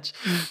so much.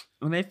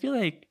 And I feel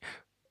like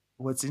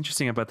what's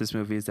interesting about this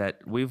movie is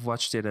that we've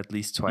watched it at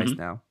least twice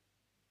now,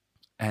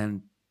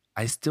 and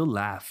I still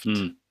laughed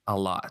a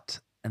lot.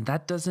 And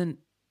that doesn't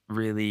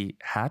really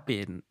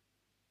happen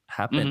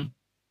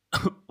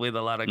with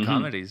a lot of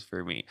comedies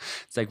for me.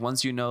 It's like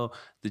once you know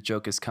the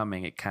joke is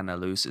coming, it kind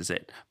of loses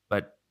it.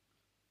 But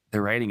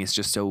the writing is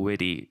just so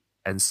witty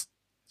and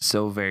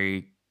so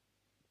very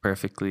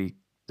perfectly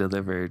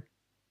delivered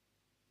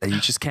that you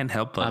just can't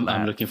help but laugh.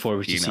 I'm looking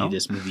forward to see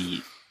this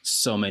movie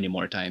so many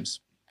more times.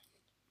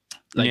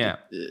 Like,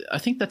 I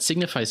think that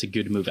signifies a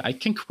good movie. I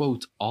can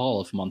quote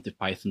all of Monty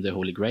Python, The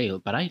Holy Grail,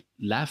 but I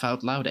laugh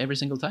out loud every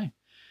single time.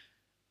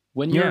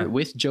 When you're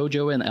with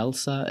Jojo and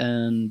Elsa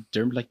and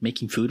they're like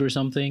making food or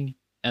something,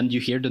 and you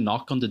hear the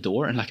knock on the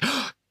door and like,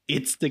 oh,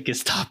 it's the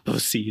Gestapo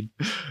scene.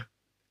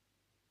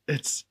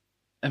 It's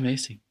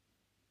amazing.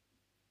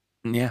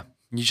 Yeah,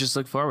 you just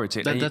look forward to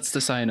it. That's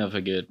the sign of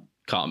a good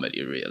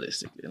comedy,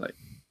 realistically. Like,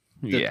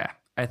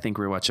 I think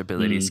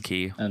rewatchability is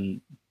key,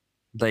 and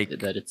like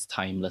that it's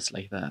timeless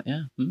like that.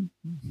 Yeah.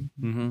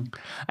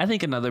 I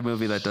think another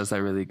movie that does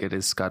that really good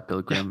is Scott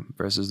Pilgrim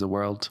versus the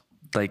World.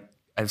 Like,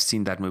 I've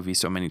seen that movie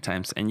so many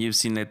times, and you've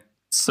seen it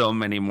so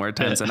many more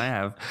times than I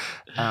have.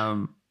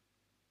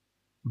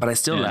 But I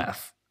still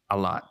laugh a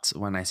lot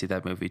when I see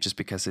that movie, just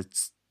because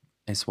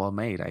it's well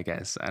made, I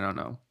guess. I don't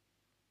know.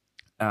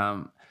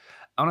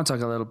 I want to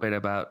talk a little bit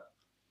about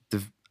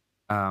the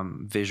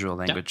visual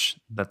language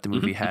that the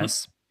movie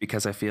has,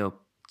 because I feel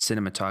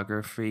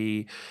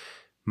cinematography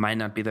might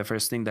not be the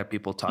first thing that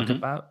people talk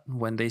about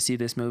when they see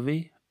this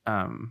movie.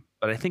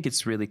 But I think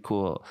it's really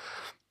cool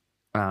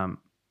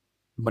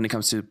when it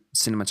comes to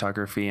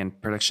cinematography and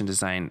production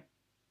design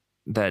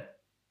that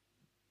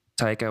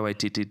Taika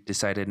Waititi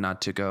decided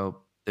not to go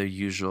the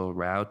usual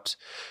route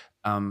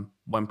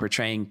when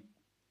portraying,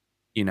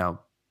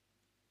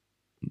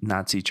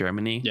 Nazi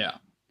Germany. Yeah.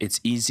 It's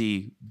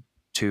easy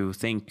to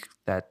think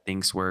that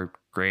things were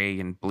gray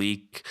and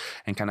bleak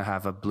and kind of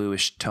have a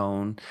bluish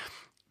tone,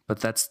 but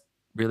that's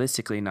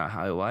realistically not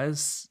how it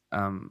was.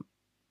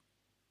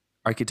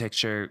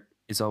 Architecture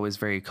is always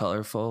very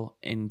colorful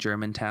in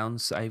German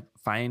towns. I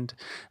find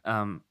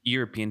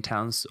European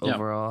towns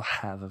overall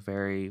have a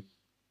very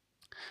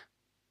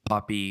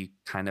poppy,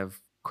 kind of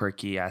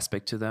quirky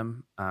aspect to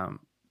them.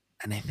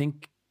 And I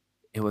think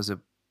it was a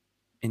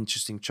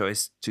interesting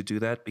choice to do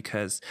that,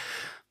 because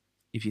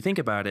if you think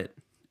about it,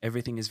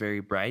 everything is very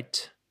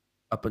bright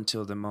up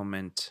until the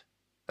moment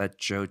that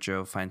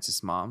Jojo finds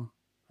his mom,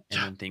 and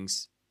then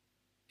things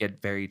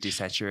get very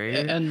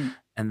desaturated.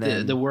 And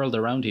then the world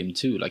around him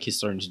too, like he's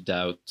starting to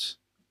doubt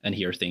and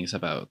hear things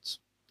about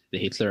the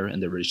Hitler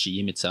and the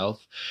regime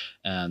itself,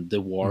 and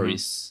the war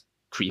is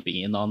creeping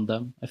in on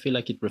them. I feel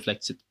like it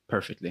reflects it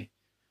perfectly.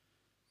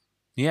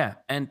 Yeah,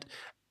 and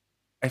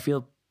I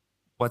feel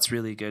what's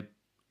really good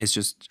is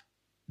just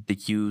the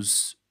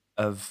use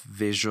of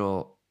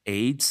visual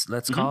aids,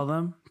 let's call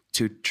them,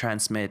 to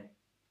transmit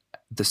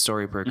the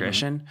story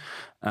progression.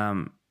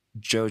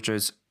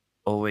 Jojo's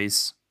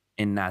always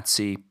in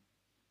Nazi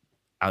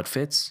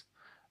outfits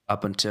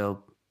up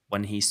until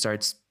when he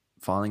starts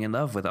falling in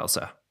love with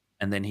Elsa,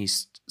 and then he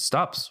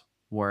stops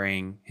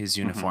wearing his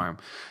uniform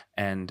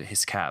and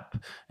his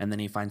cap, and then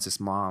he finds his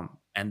mom,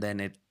 and then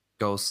it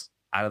goes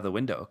out of the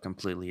window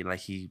completely. Like,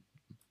 he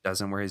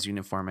doesn't wear his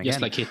uniform again,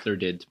 just like Hitler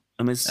did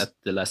at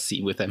the last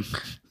scene with him.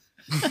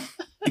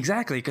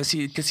 Exactly, because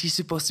he's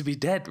supposed to be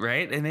dead,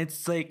 right? And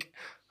it's like,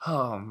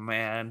 oh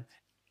man,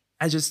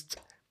 I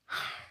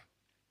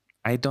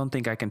don't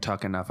think I can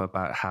talk enough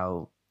about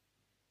how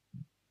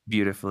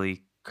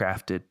beautifully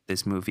crafted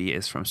this movie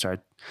is from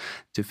start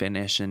to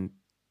finish, and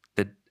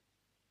the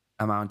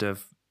amount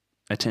of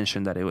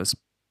attention that it was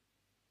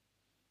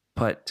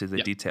put to the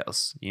Yeah.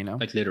 details, you know?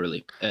 Like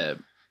literally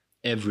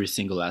every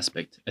single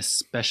aspect,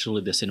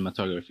 especially the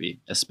cinematography,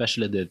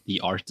 especially the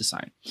art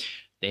design.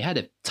 They had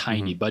a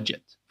tiny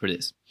budget for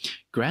this.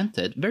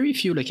 Granted, very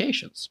few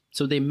locations,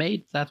 so they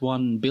made that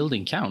one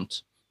building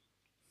count.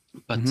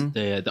 But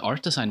the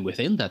art design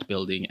within that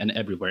building and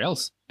everywhere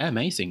else,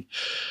 amazing.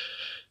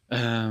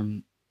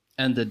 And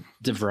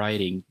the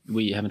writing,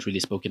 we haven't really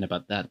spoken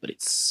about that, but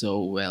it's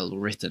so well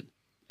written.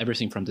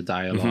 Everything from the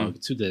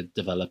dialogue to the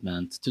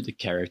development to the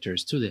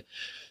characters to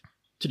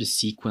the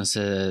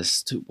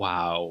sequences to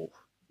wow,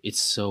 it's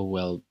so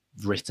well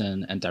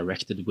written and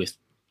directed with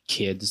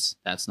kids.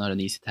 That's not an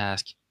easy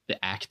task. The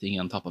acting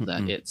on top of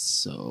that, it's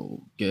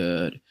so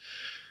good,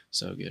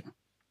 so good.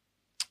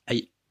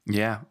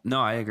 Yeah,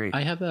 no, I agree.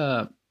 I have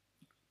a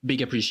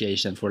big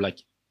appreciation for like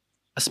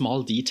a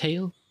small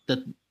detail that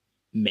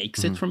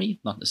makes it for me,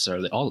 not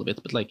necessarily all of it,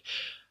 but like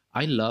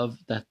I love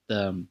that.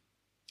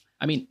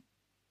 I mean,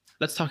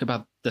 let's talk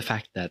about the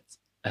fact that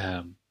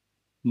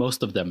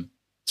most of them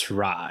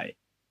try,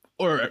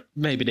 or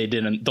maybe they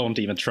don't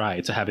even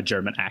try to have a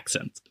German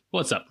accent.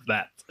 What's up with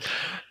that?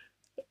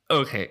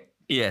 Okay,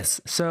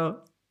 yes,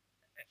 so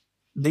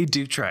they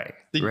do try,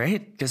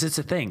 right? Because it's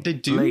a thing. They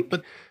do, like,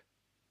 but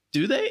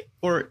do they,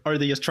 or are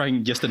they just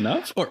trying just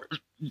enough? Or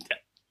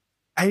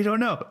I don't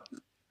know,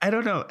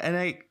 and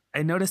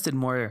I noticed it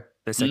more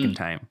the second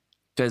time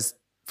because,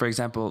 for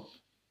example,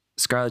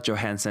 Scarlett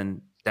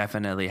Johansson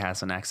definitely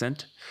has an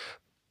accent,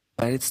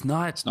 but it's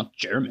not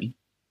German.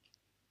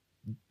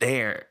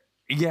 There,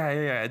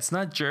 yeah, it's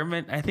not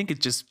German. I think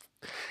it's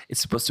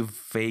supposed to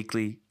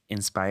vaguely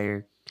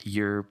inspire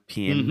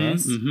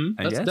Europeanness.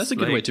 I guess That's a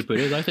good way to put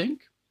it, I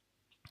think.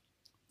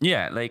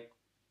 Yeah, like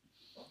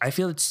I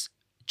feel it's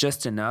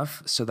just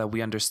enough so that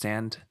we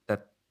understand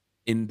that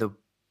in the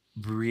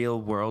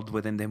real world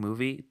within the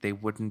movie, they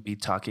wouldn't be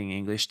talking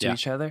English to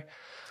each other.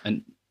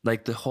 And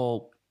like the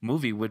whole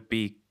movie would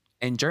be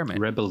in German.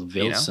 Rebel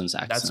Wilson's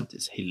accent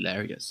is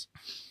hilarious.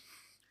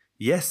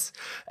 Yes.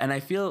 And I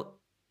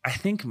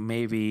think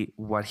maybe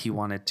what he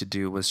wanted to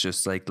do was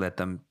just like let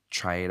them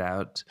try it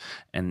out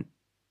and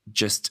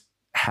just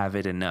have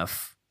it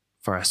enough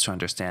for us to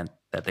understand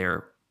that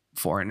they're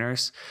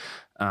foreigners.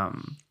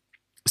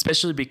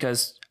 Especially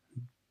because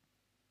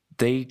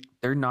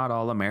they're not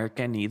all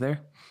American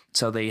either.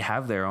 So they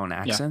have their own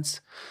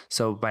accents.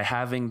 So by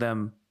having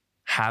them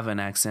have an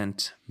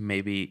accent,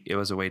 maybe it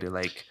was a way to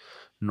like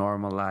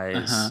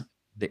normalize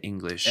the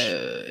English.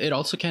 It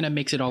also kind of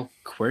makes it all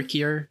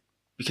quirkier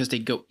because they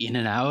go in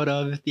and out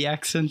of the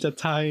accent at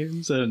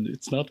times, and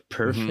it's not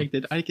perfect.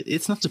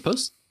 It's not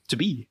supposed to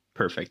be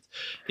perfect.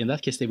 In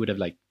that case, they would have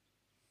like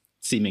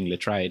seemingly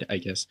tried, I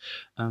guess.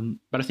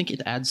 But I think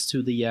it adds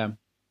to the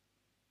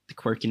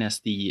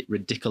quirkiness, the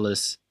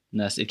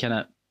ridiculousness. It kind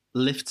of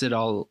lifts it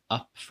all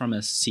up from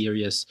a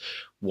serious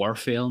war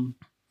film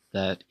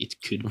that it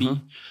could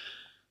be,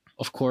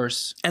 of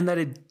course. And that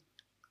it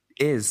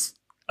is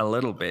a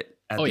little bit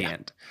at the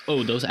end.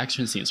 Oh, those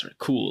action scenes are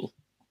cool.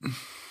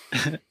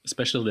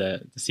 Especially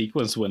the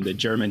sequence when the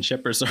German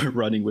shepherds are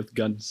running with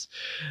guns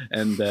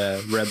and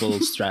the rebel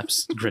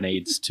straps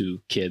grenades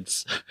to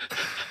kids.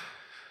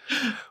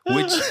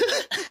 Which,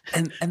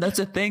 and that's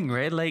a thing,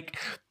 right? Like,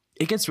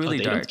 it gets really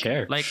they dark. don't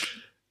care. Like,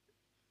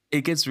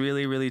 it gets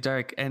really, really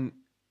dark. And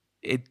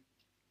it,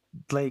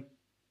 like,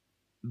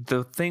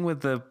 the thing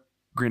with the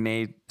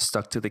grenade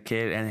stuck to the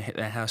kid and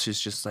how she's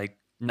just like,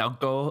 now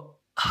go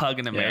hug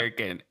an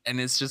American. And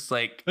it's just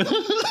like,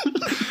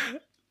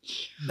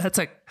 that's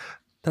a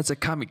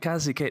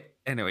kamikaze kid.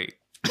 Anyway,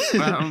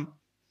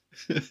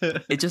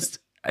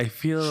 I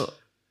feel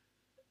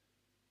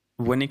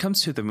when it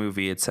comes to the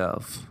movie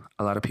itself,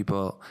 a lot of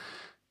people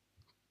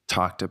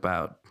talked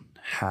about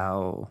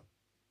how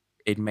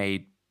it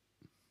made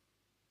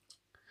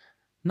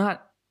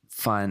not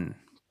fun,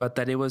 but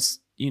that it was,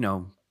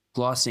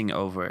 glossing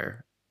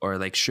over or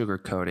like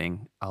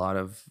sugarcoating a lot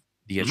of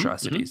the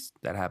atrocities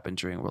that happened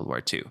during World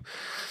War II.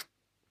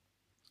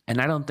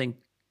 And I don't think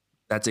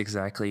that's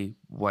exactly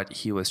what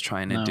he was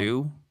trying to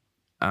do,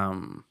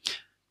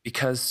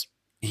 because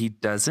he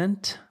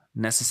doesn't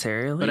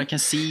necessarily. But I can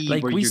see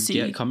where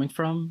you're coming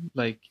from.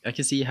 Like, I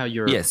can see how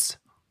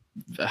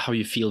how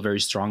you feel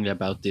very strongly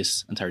about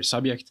this entire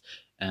subject,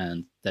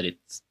 and that it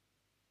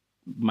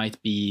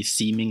might be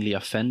seemingly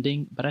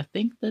offending. But I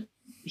think that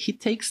he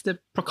takes the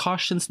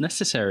precautions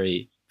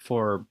necessary,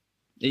 for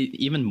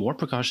even more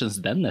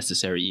precautions than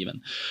necessary.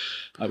 Even,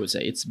 I would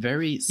say it's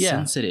very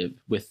sensitive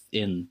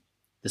within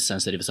the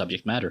sensitive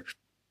subject matter.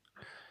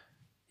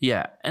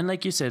 Yeah. And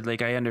like you said,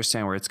 like, I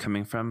understand where it's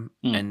coming from.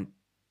 And,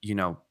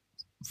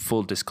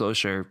 full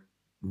disclosure,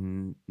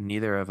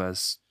 neither of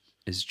us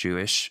is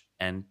Jewish,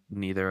 and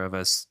neither of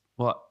us,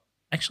 well,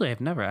 actually,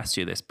 I've never asked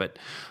you this, but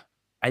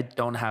I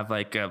don't have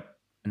like a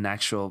an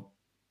actual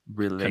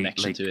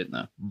connection to it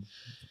now.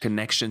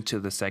 connection to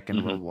the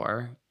 2nd World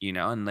War, you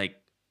know, and like,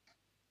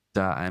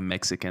 duh, I'm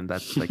Mexican.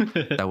 That's like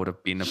that would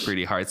have been a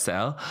pretty hard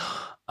sell.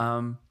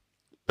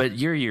 But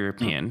you're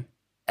European,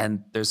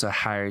 and there's a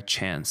higher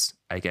chance,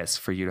 I guess,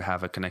 for you to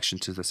have a connection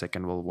to the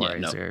 2nd World War.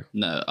 Yeah,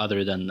 no,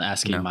 other than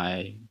asking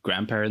my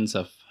grandparents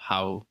of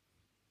how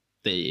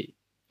they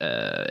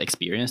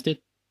experienced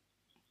it.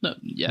 No,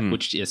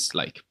 which is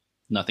like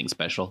nothing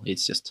special.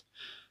 It's just,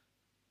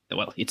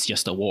 well, it's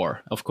just a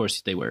war. Of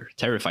course, they were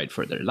terrified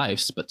for their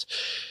lives, but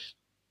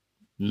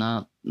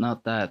not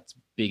that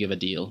big of a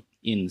deal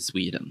in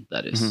Sweden,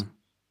 that is.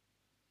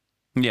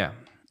 Yeah.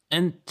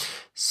 And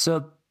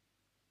so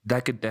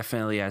that could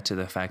definitely add to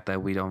the fact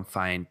that we don't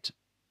find,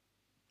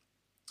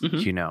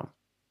 you know,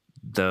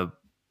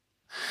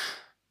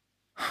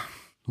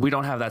 we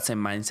don't have that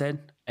same mindset,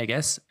 I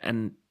guess.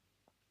 And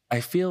I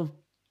feel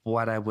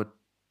what I would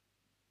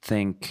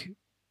think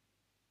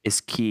is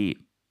key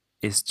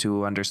is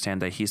to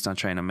understand that he's not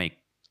trying to make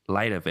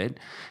light of it.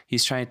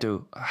 He's trying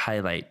to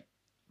highlight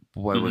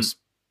what was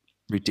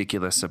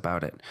ridiculous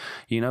about it,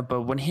 you know.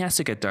 But when he has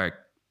to get dark,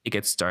 it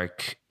gets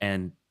dark,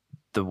 and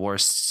the war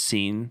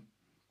scene,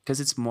 because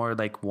it's more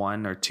like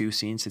 1 or 2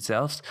 scenes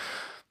itself,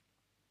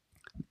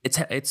 it's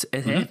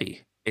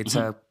heavy. It's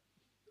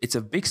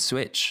a big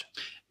switch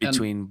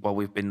between what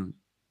we've been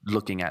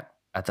looking at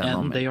that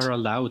moment. And they are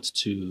allowed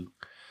to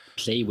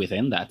play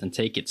within that and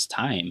take its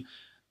time.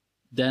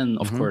 Then,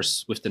 of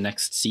course, with the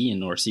next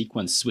scene or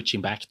sequence,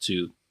 switching back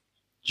to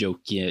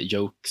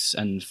jokes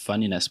and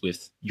funniness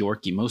with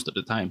Yorkie most of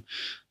the time,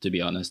 to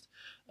be honest.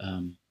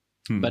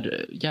 But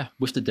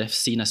with the death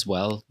scene as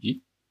well,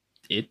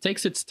 it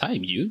takes its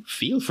time. You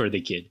feel for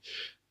the kid,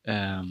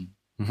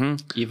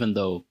 even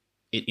though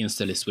it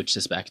instantly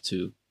switches back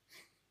to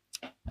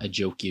a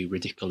jokey,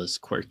 ridiculous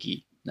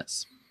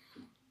quirkiness.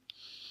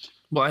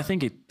 Well, I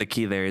think the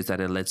key there is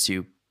that it lets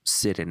you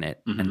sit in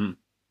it and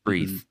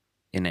breathe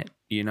in it.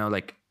 You know,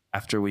 like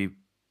after we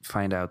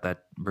find out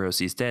that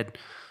Rosie's dead,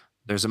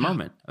 there's a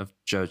moment of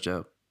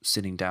Jojo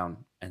sitting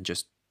down and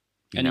just,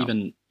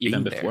 even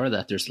before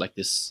that, there's like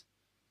this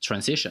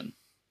transition.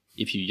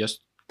 If you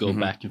just go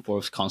back and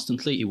forth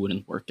constantly, it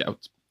wouldn't work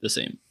out the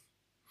same.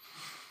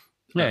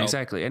 Yeah,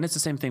 exactly. And it's the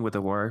same thing with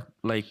the war.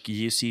 Like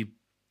you see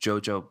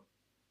Jojo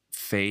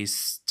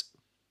faced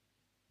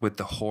with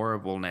the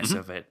horribleness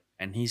of it,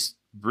 and he's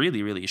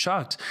really, really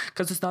shocked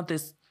because it's not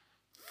this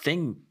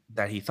thing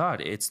that he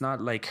thought. It's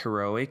not like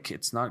heroic.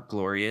 It's not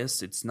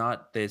glorious. It's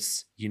not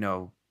this, you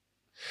know,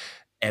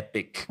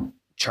 epic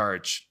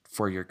charge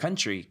for your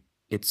country.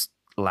 It's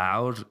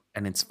loud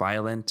and it's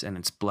violent and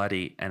it's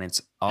bloody and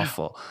it's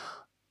awful.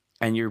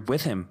 And you're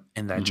with him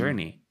in that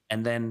journey.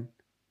 And then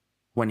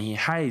when he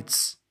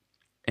hides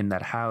in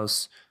that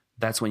house,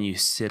 that's when you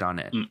sit on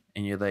it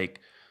and you're like,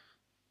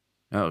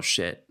 oh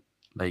shit,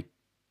 like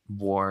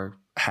war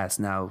has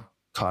now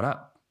caught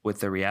up with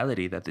the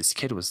reality that this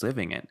kid was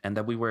living in and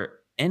that we were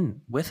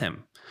in with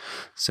him.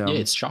 So yeah,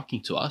 it's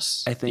shocking to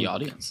us, I think, the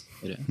audience.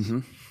 It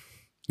is.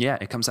 Yeah,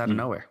 it comes out of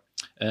nowhere.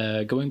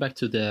 Going back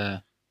to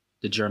the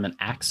German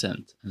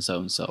accent and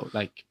so,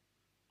 like,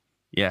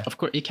 yeah, of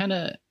course, it kind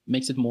of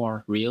makes it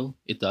more real.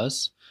 It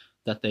does,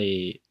 that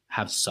they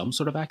have some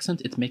sort of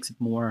accent. It makes it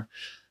more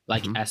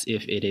like as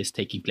if it is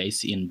taking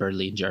place in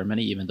Berlin,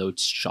 Germany, even though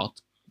it's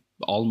shot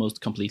almost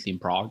completely in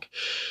Prague.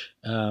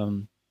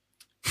 On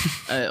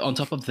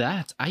top of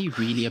that, I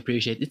really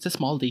appreciate, it's a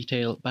small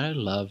detail, but I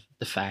love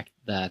the fact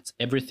that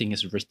everything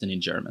is written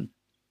in German.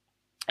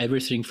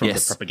 Everything from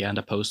the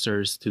propaganda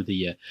posters to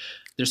the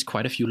there's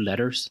quite a few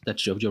letters that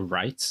Jojo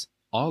writes,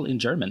 all in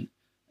German.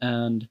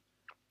 And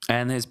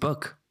his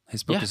book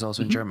is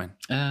also in German.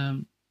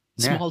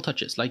 Small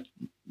touches, like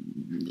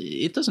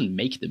it doesn't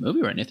make the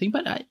movie or anything,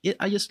 but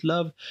I just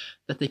love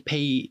that they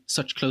pay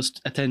such close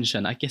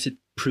attention. I guess it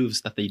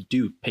proves that they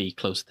do pay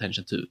close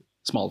attention to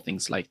small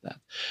things like that.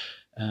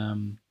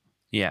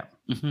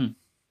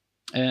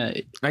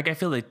 Like I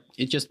feel like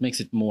it just makes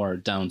it more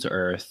down to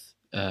earth.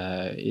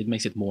 It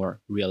makes it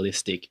more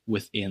realistic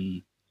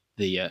within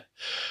the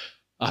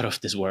out of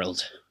this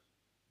world.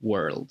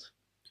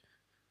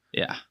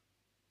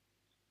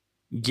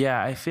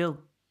 Yeah, I feel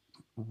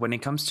when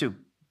it comes to,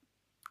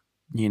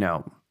 you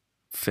know,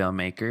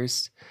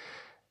 filmmakers,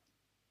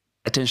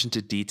 attention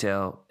to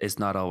detail is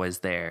not always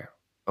there,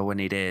 but when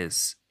it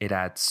is, it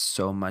adds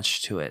so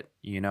much to it,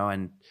 you know,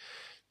 and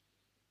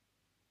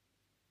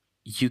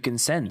you can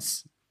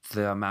sense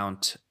the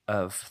amount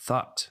of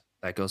thought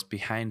that goes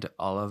behind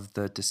all of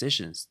the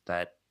decisions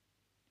that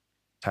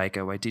Taika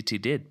Waititi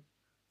did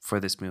for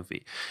this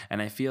movie.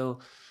 And I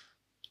feel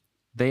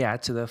they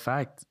add to the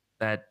fact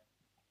that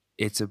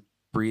it's a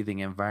breathing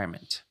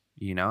environment,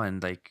 you know,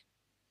 and like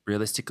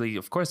realistically,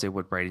 of course they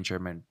would write in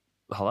German.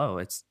 Hello,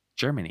 it's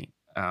Germany.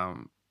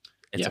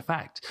 It's a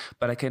fact.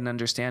 But I can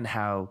understand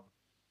how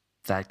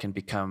that can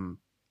become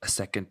a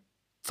second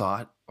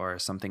thought or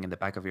something in the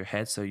back of your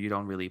head, so you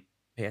don't really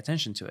pay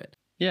attention to it.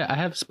 Yeah, I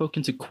have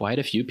spoken to quite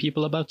a few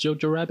people about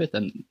Jojo Rabbit,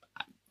 and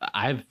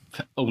I've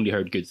only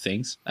heard good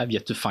things. I've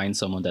yet to find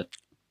someone that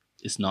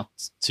is not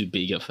too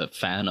big of a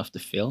fan of the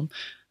film,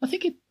 I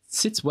think it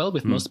sits well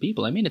with most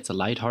people. I mean, it's a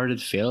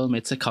lighthearted film.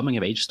 It's a coming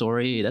of age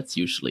story. That's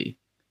usually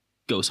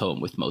goes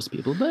home with most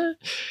people, but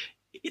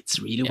it's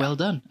really well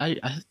done.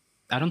 I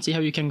don't see how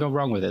you can go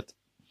wrong with it.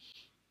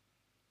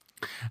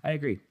 I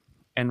agree.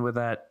 And with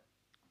that,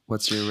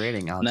 what's your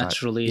rating, Alcott?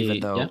 Naturally, even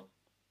though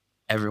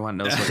everyone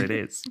knows what it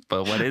is,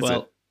 but what is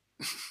it?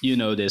 You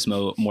know this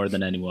more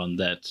than anyone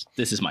that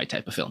this is my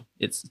type of film.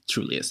 It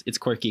truly is. It's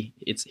quirky.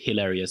 It's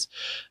hilarious.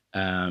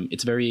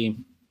 It's very,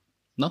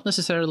 not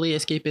necessarily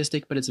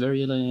escapistic, but it's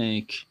very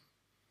like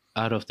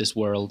out of this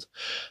world.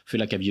 I feel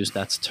like I've used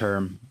that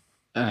term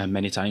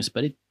many times,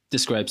 but it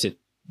describes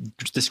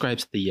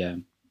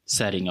the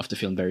setting of the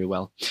film very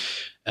well.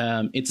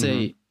 It's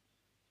a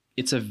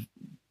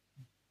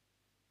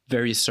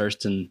very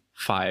certain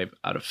 5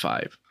 out of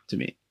 5 to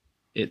me.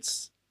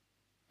 It's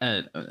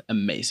an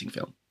amazing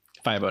film.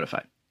 5 out of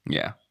 5.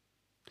 Yeah.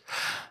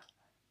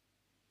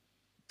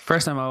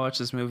 First time I watched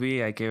this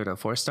movie, I gave it a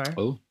 4-star.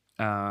 Oh.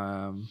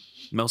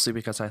 Mostly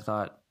because I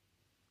thought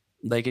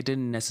like it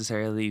didn't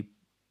necessarily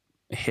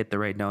hit the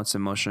right notes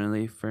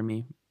emotionally for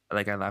me.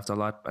 Like I laughed a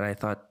lot, but I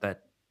thought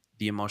that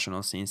the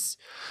emotional scenes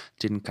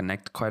didn't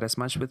connect quite as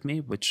much with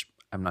me, which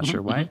I'm not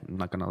sure why. I'm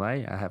not gonna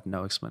lie, I have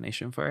no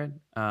explanation for it.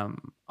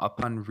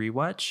 Upon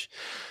rewatch,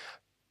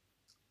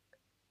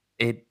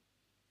 it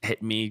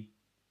hit me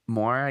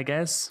more, I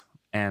guess,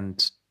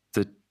 and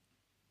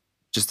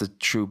the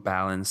true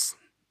balance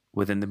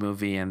within the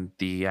movie and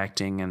the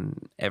acting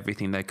and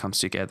everything that comes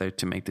together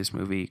to make this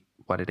movie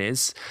what it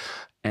is.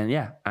 And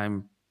yeah,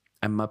 I'm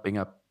upping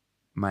up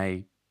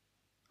my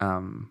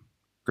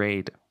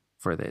grade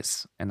for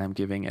this, and I'm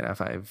giving it a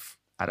 5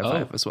 out of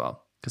 5 as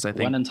well, because I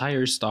think 1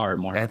 entire star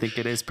more. I think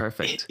it is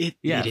perfect. It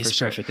is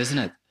perfect, isn't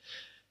it?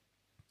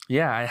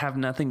 Yeah, I have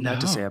nothing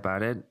bad to say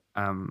about it.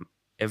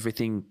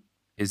 Everything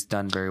is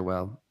done very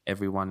well.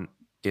 Everyone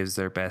gives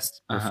their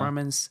best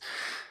performance.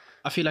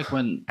 I feel like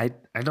when I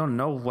don't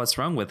know what's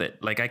wrong with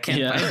it. Like I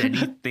can't find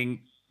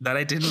anything that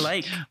I didn't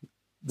like.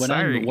 When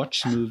I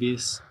watch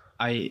movies,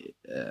 I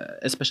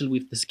especially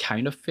with this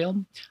kind of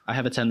film, I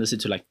have a tendency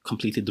to like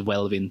completely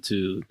delve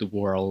into the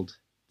world,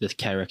 the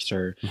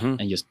character,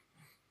 and just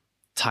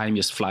time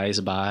just flies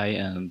by.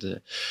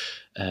 And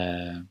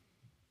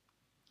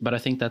but I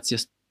think that's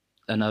just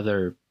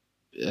another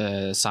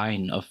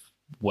sign of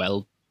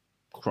well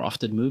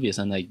crafted movies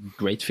and like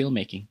great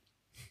filmmaking.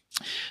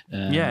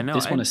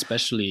 This one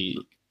especially,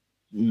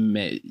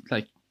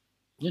 like,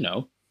 you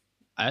know,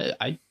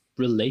 I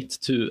relate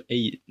to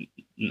a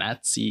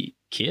Nazi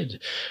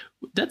kid.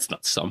 That's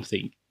not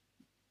something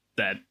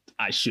that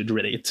I should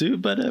relate to,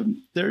 but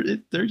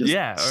they're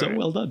just so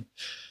well done.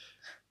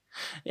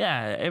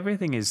 Yeah,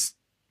 everything is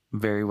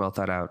very well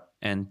thought out,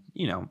 and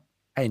you know,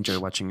 I enjoy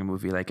watching a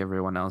movie like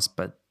everyone else,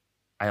 but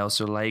I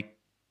also like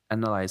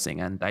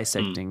analyzing and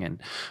dissecting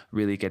and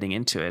really getting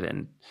into it.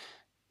 And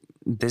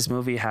this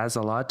movie has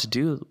a lot to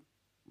do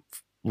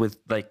with,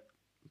 like,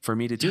 for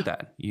me to do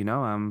that, you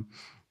know.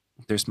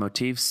 There's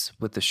motifs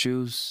with the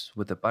shoes,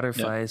 with the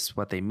butterflies,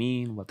 what they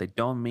mean, what they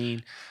don't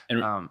mean,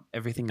 and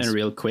everything is... And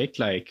real quick,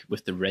 like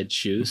with the red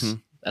shoes,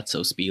 that's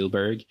so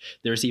Spielberg.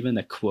 There's even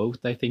a quote,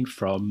 I think,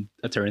 from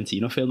a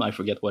Tarantino film. I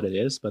forget what it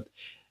is, but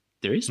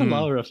there is a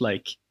lot of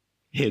like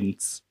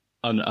hints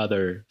on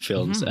other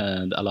films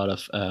and a lot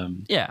of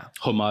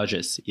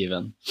homages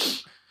even.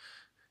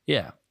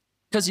 Yeah,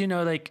 because, you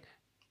know, like,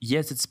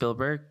 yes, it's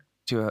Spielberg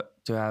to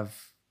have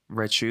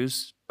red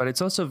shoes, but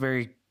it's also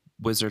very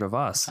Wizard of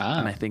Oz.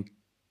 And I think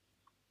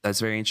that's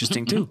very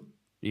interesting too,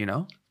 you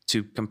know,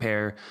 to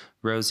compare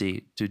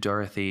Rosie to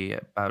Dorothy,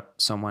 about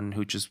someone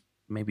who just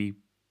maybe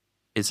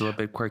is a little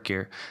bit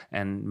quirkier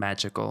and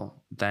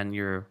magical than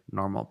your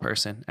normal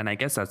person. And I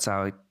guess that's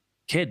how a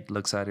kid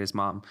looks at his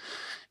mom,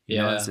 you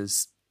know, as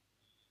his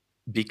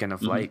beacon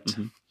of light.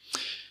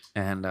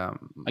 And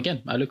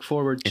again, I look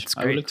forward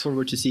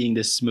to seeing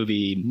this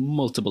movie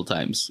multiple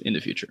times in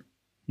the future.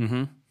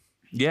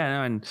 Yeah,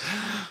 no, and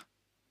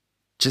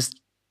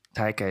just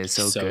Taika is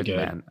so good,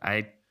 man.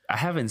 I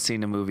haven't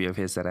seen a movie of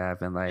his that I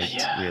haven't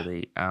liked,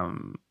 really.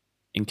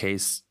 In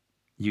case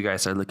you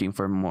guys are looking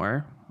for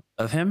more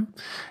of him,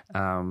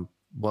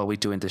 What We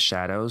Do in the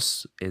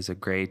Shadows is a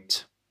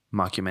great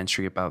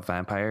mockumentary about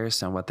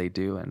vampires and what they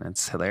do, and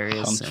it's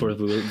hilarious. Hunt for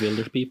the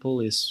Wilder People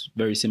is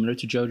very similar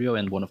to Jojo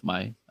and one of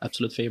my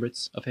absolute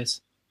favorites of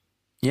his.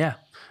 Yeah,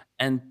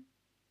 and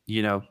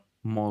you know,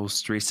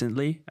 most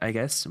recently, I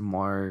guess,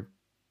 more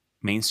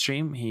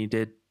mainstream, he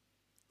did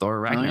Thor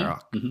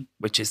Ragnarok,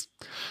 which is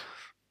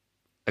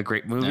a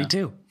great movie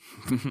too.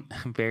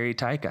 Very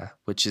Taika,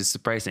 which is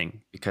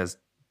surprising because,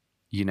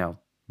 you know,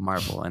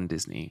 Marvel and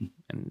Disney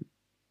and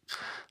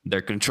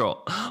their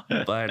control.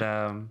 But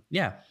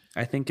yeah,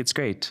 I think it's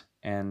great.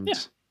 And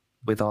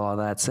with all of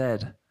that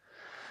said,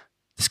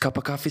 this cup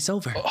of coffee is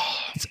over.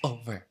 It's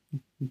over.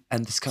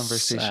 And this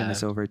conversation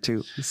is over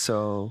too.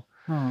 So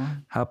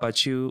how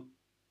about you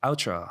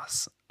outro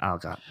us,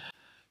 Alcott?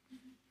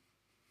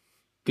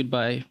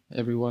 Goodbye,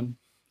 everyone.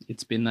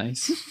 It's been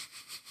nice.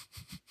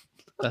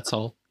 That's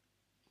all.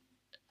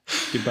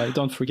 Goodbye.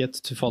 Don't forget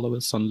to follow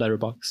us on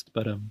Letterboxd.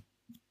 But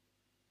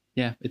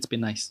yeah, it's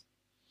been nice.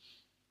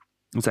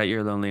 Is that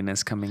your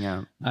loneliness coming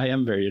out? I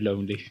am very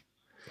lonely.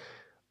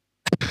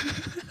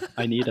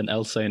 I need an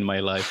Elsa in my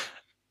life,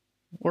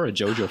 or a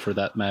Jojo for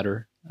that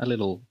matter. A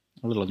little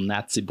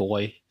Nazi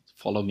boy to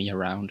follow me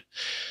around.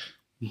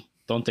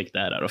 Don't take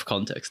that out of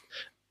context.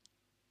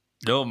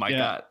 Oh my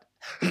Yeah.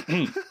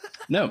 God.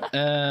 No,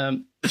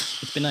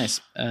 it's been nice.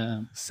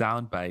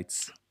 Sound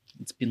bites.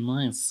 It's been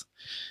nice.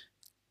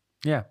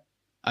 Yeah.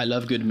 I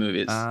love good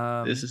movies.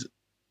 This is.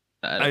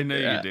 I know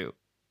yeah, you do.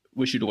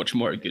 We should watch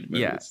more good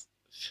movies. Yeah.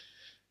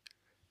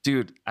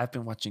 Dude, I've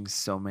been watching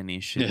so many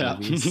shit Yeah.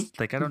 movies.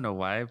 Like, I don't know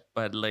why,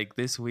 but like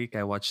this week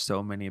I watched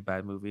so many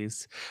bad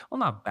movies. Well,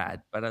 not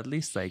bad, but at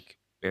least like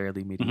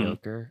barely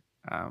mediocre.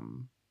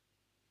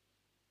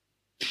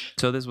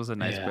 So this was a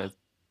nice Yeah. breath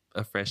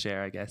of fresh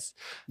air, I guess.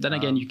 Then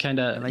again, you kind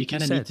of like you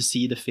need said. to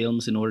see the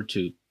films in order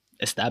to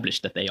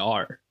establish that they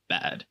are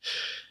bad.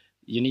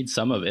 You need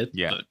some of it.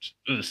 Yeah. But,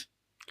 ugh.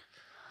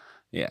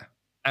 Yeah.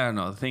 I don't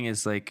know. The thing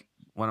is, like,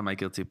 one of my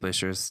guilty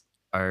pleasures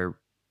are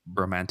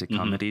romantic Mhm.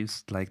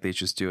 comedies. Like, they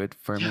just do it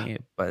for me.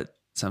 But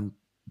some,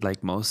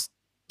 like, most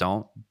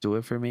don't do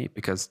it for me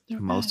because They're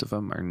most bad. of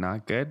them are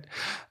not good.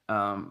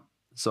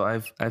 So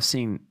I've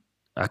seen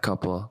a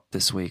couple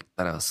this week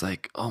that I was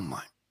like, oh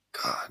my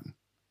God,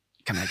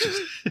 can I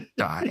just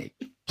die?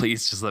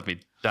 Please just let me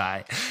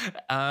die.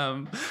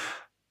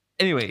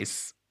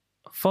 Anyways,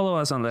 follow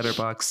us on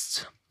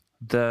Letterboxd.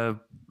 The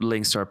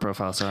links to our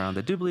profiles are on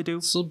the doobly-doo.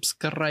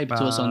 Subscribe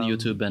to us on Um,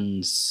 YouTube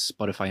and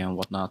Spotify and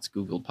whatnot,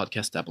 Google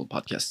Podcasts, Apple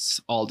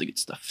Podcasts, all the good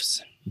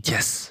stuffs.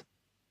 Yes.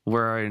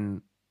 We're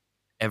in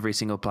every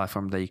single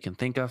platform that you can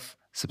think of.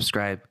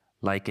 Subscribe,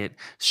 like it,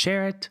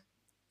 share it.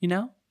 You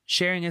know,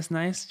 sharing is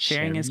nice.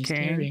 Sharing is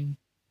caring.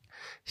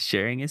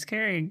 Sharing is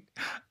caring.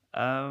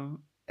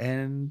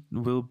 And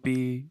we'll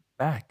be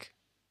back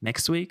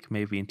next week,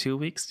 maybe in 2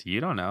 weeks.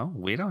 You don't know.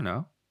 We don't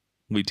know.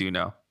 We do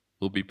know.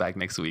 We'll be back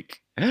next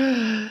week.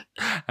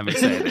 I'm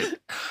excited.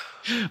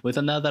 With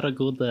another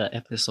good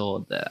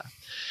episode.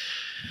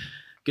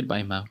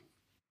 Goodbye, Mo.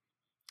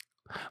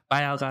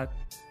 Bye, Algot.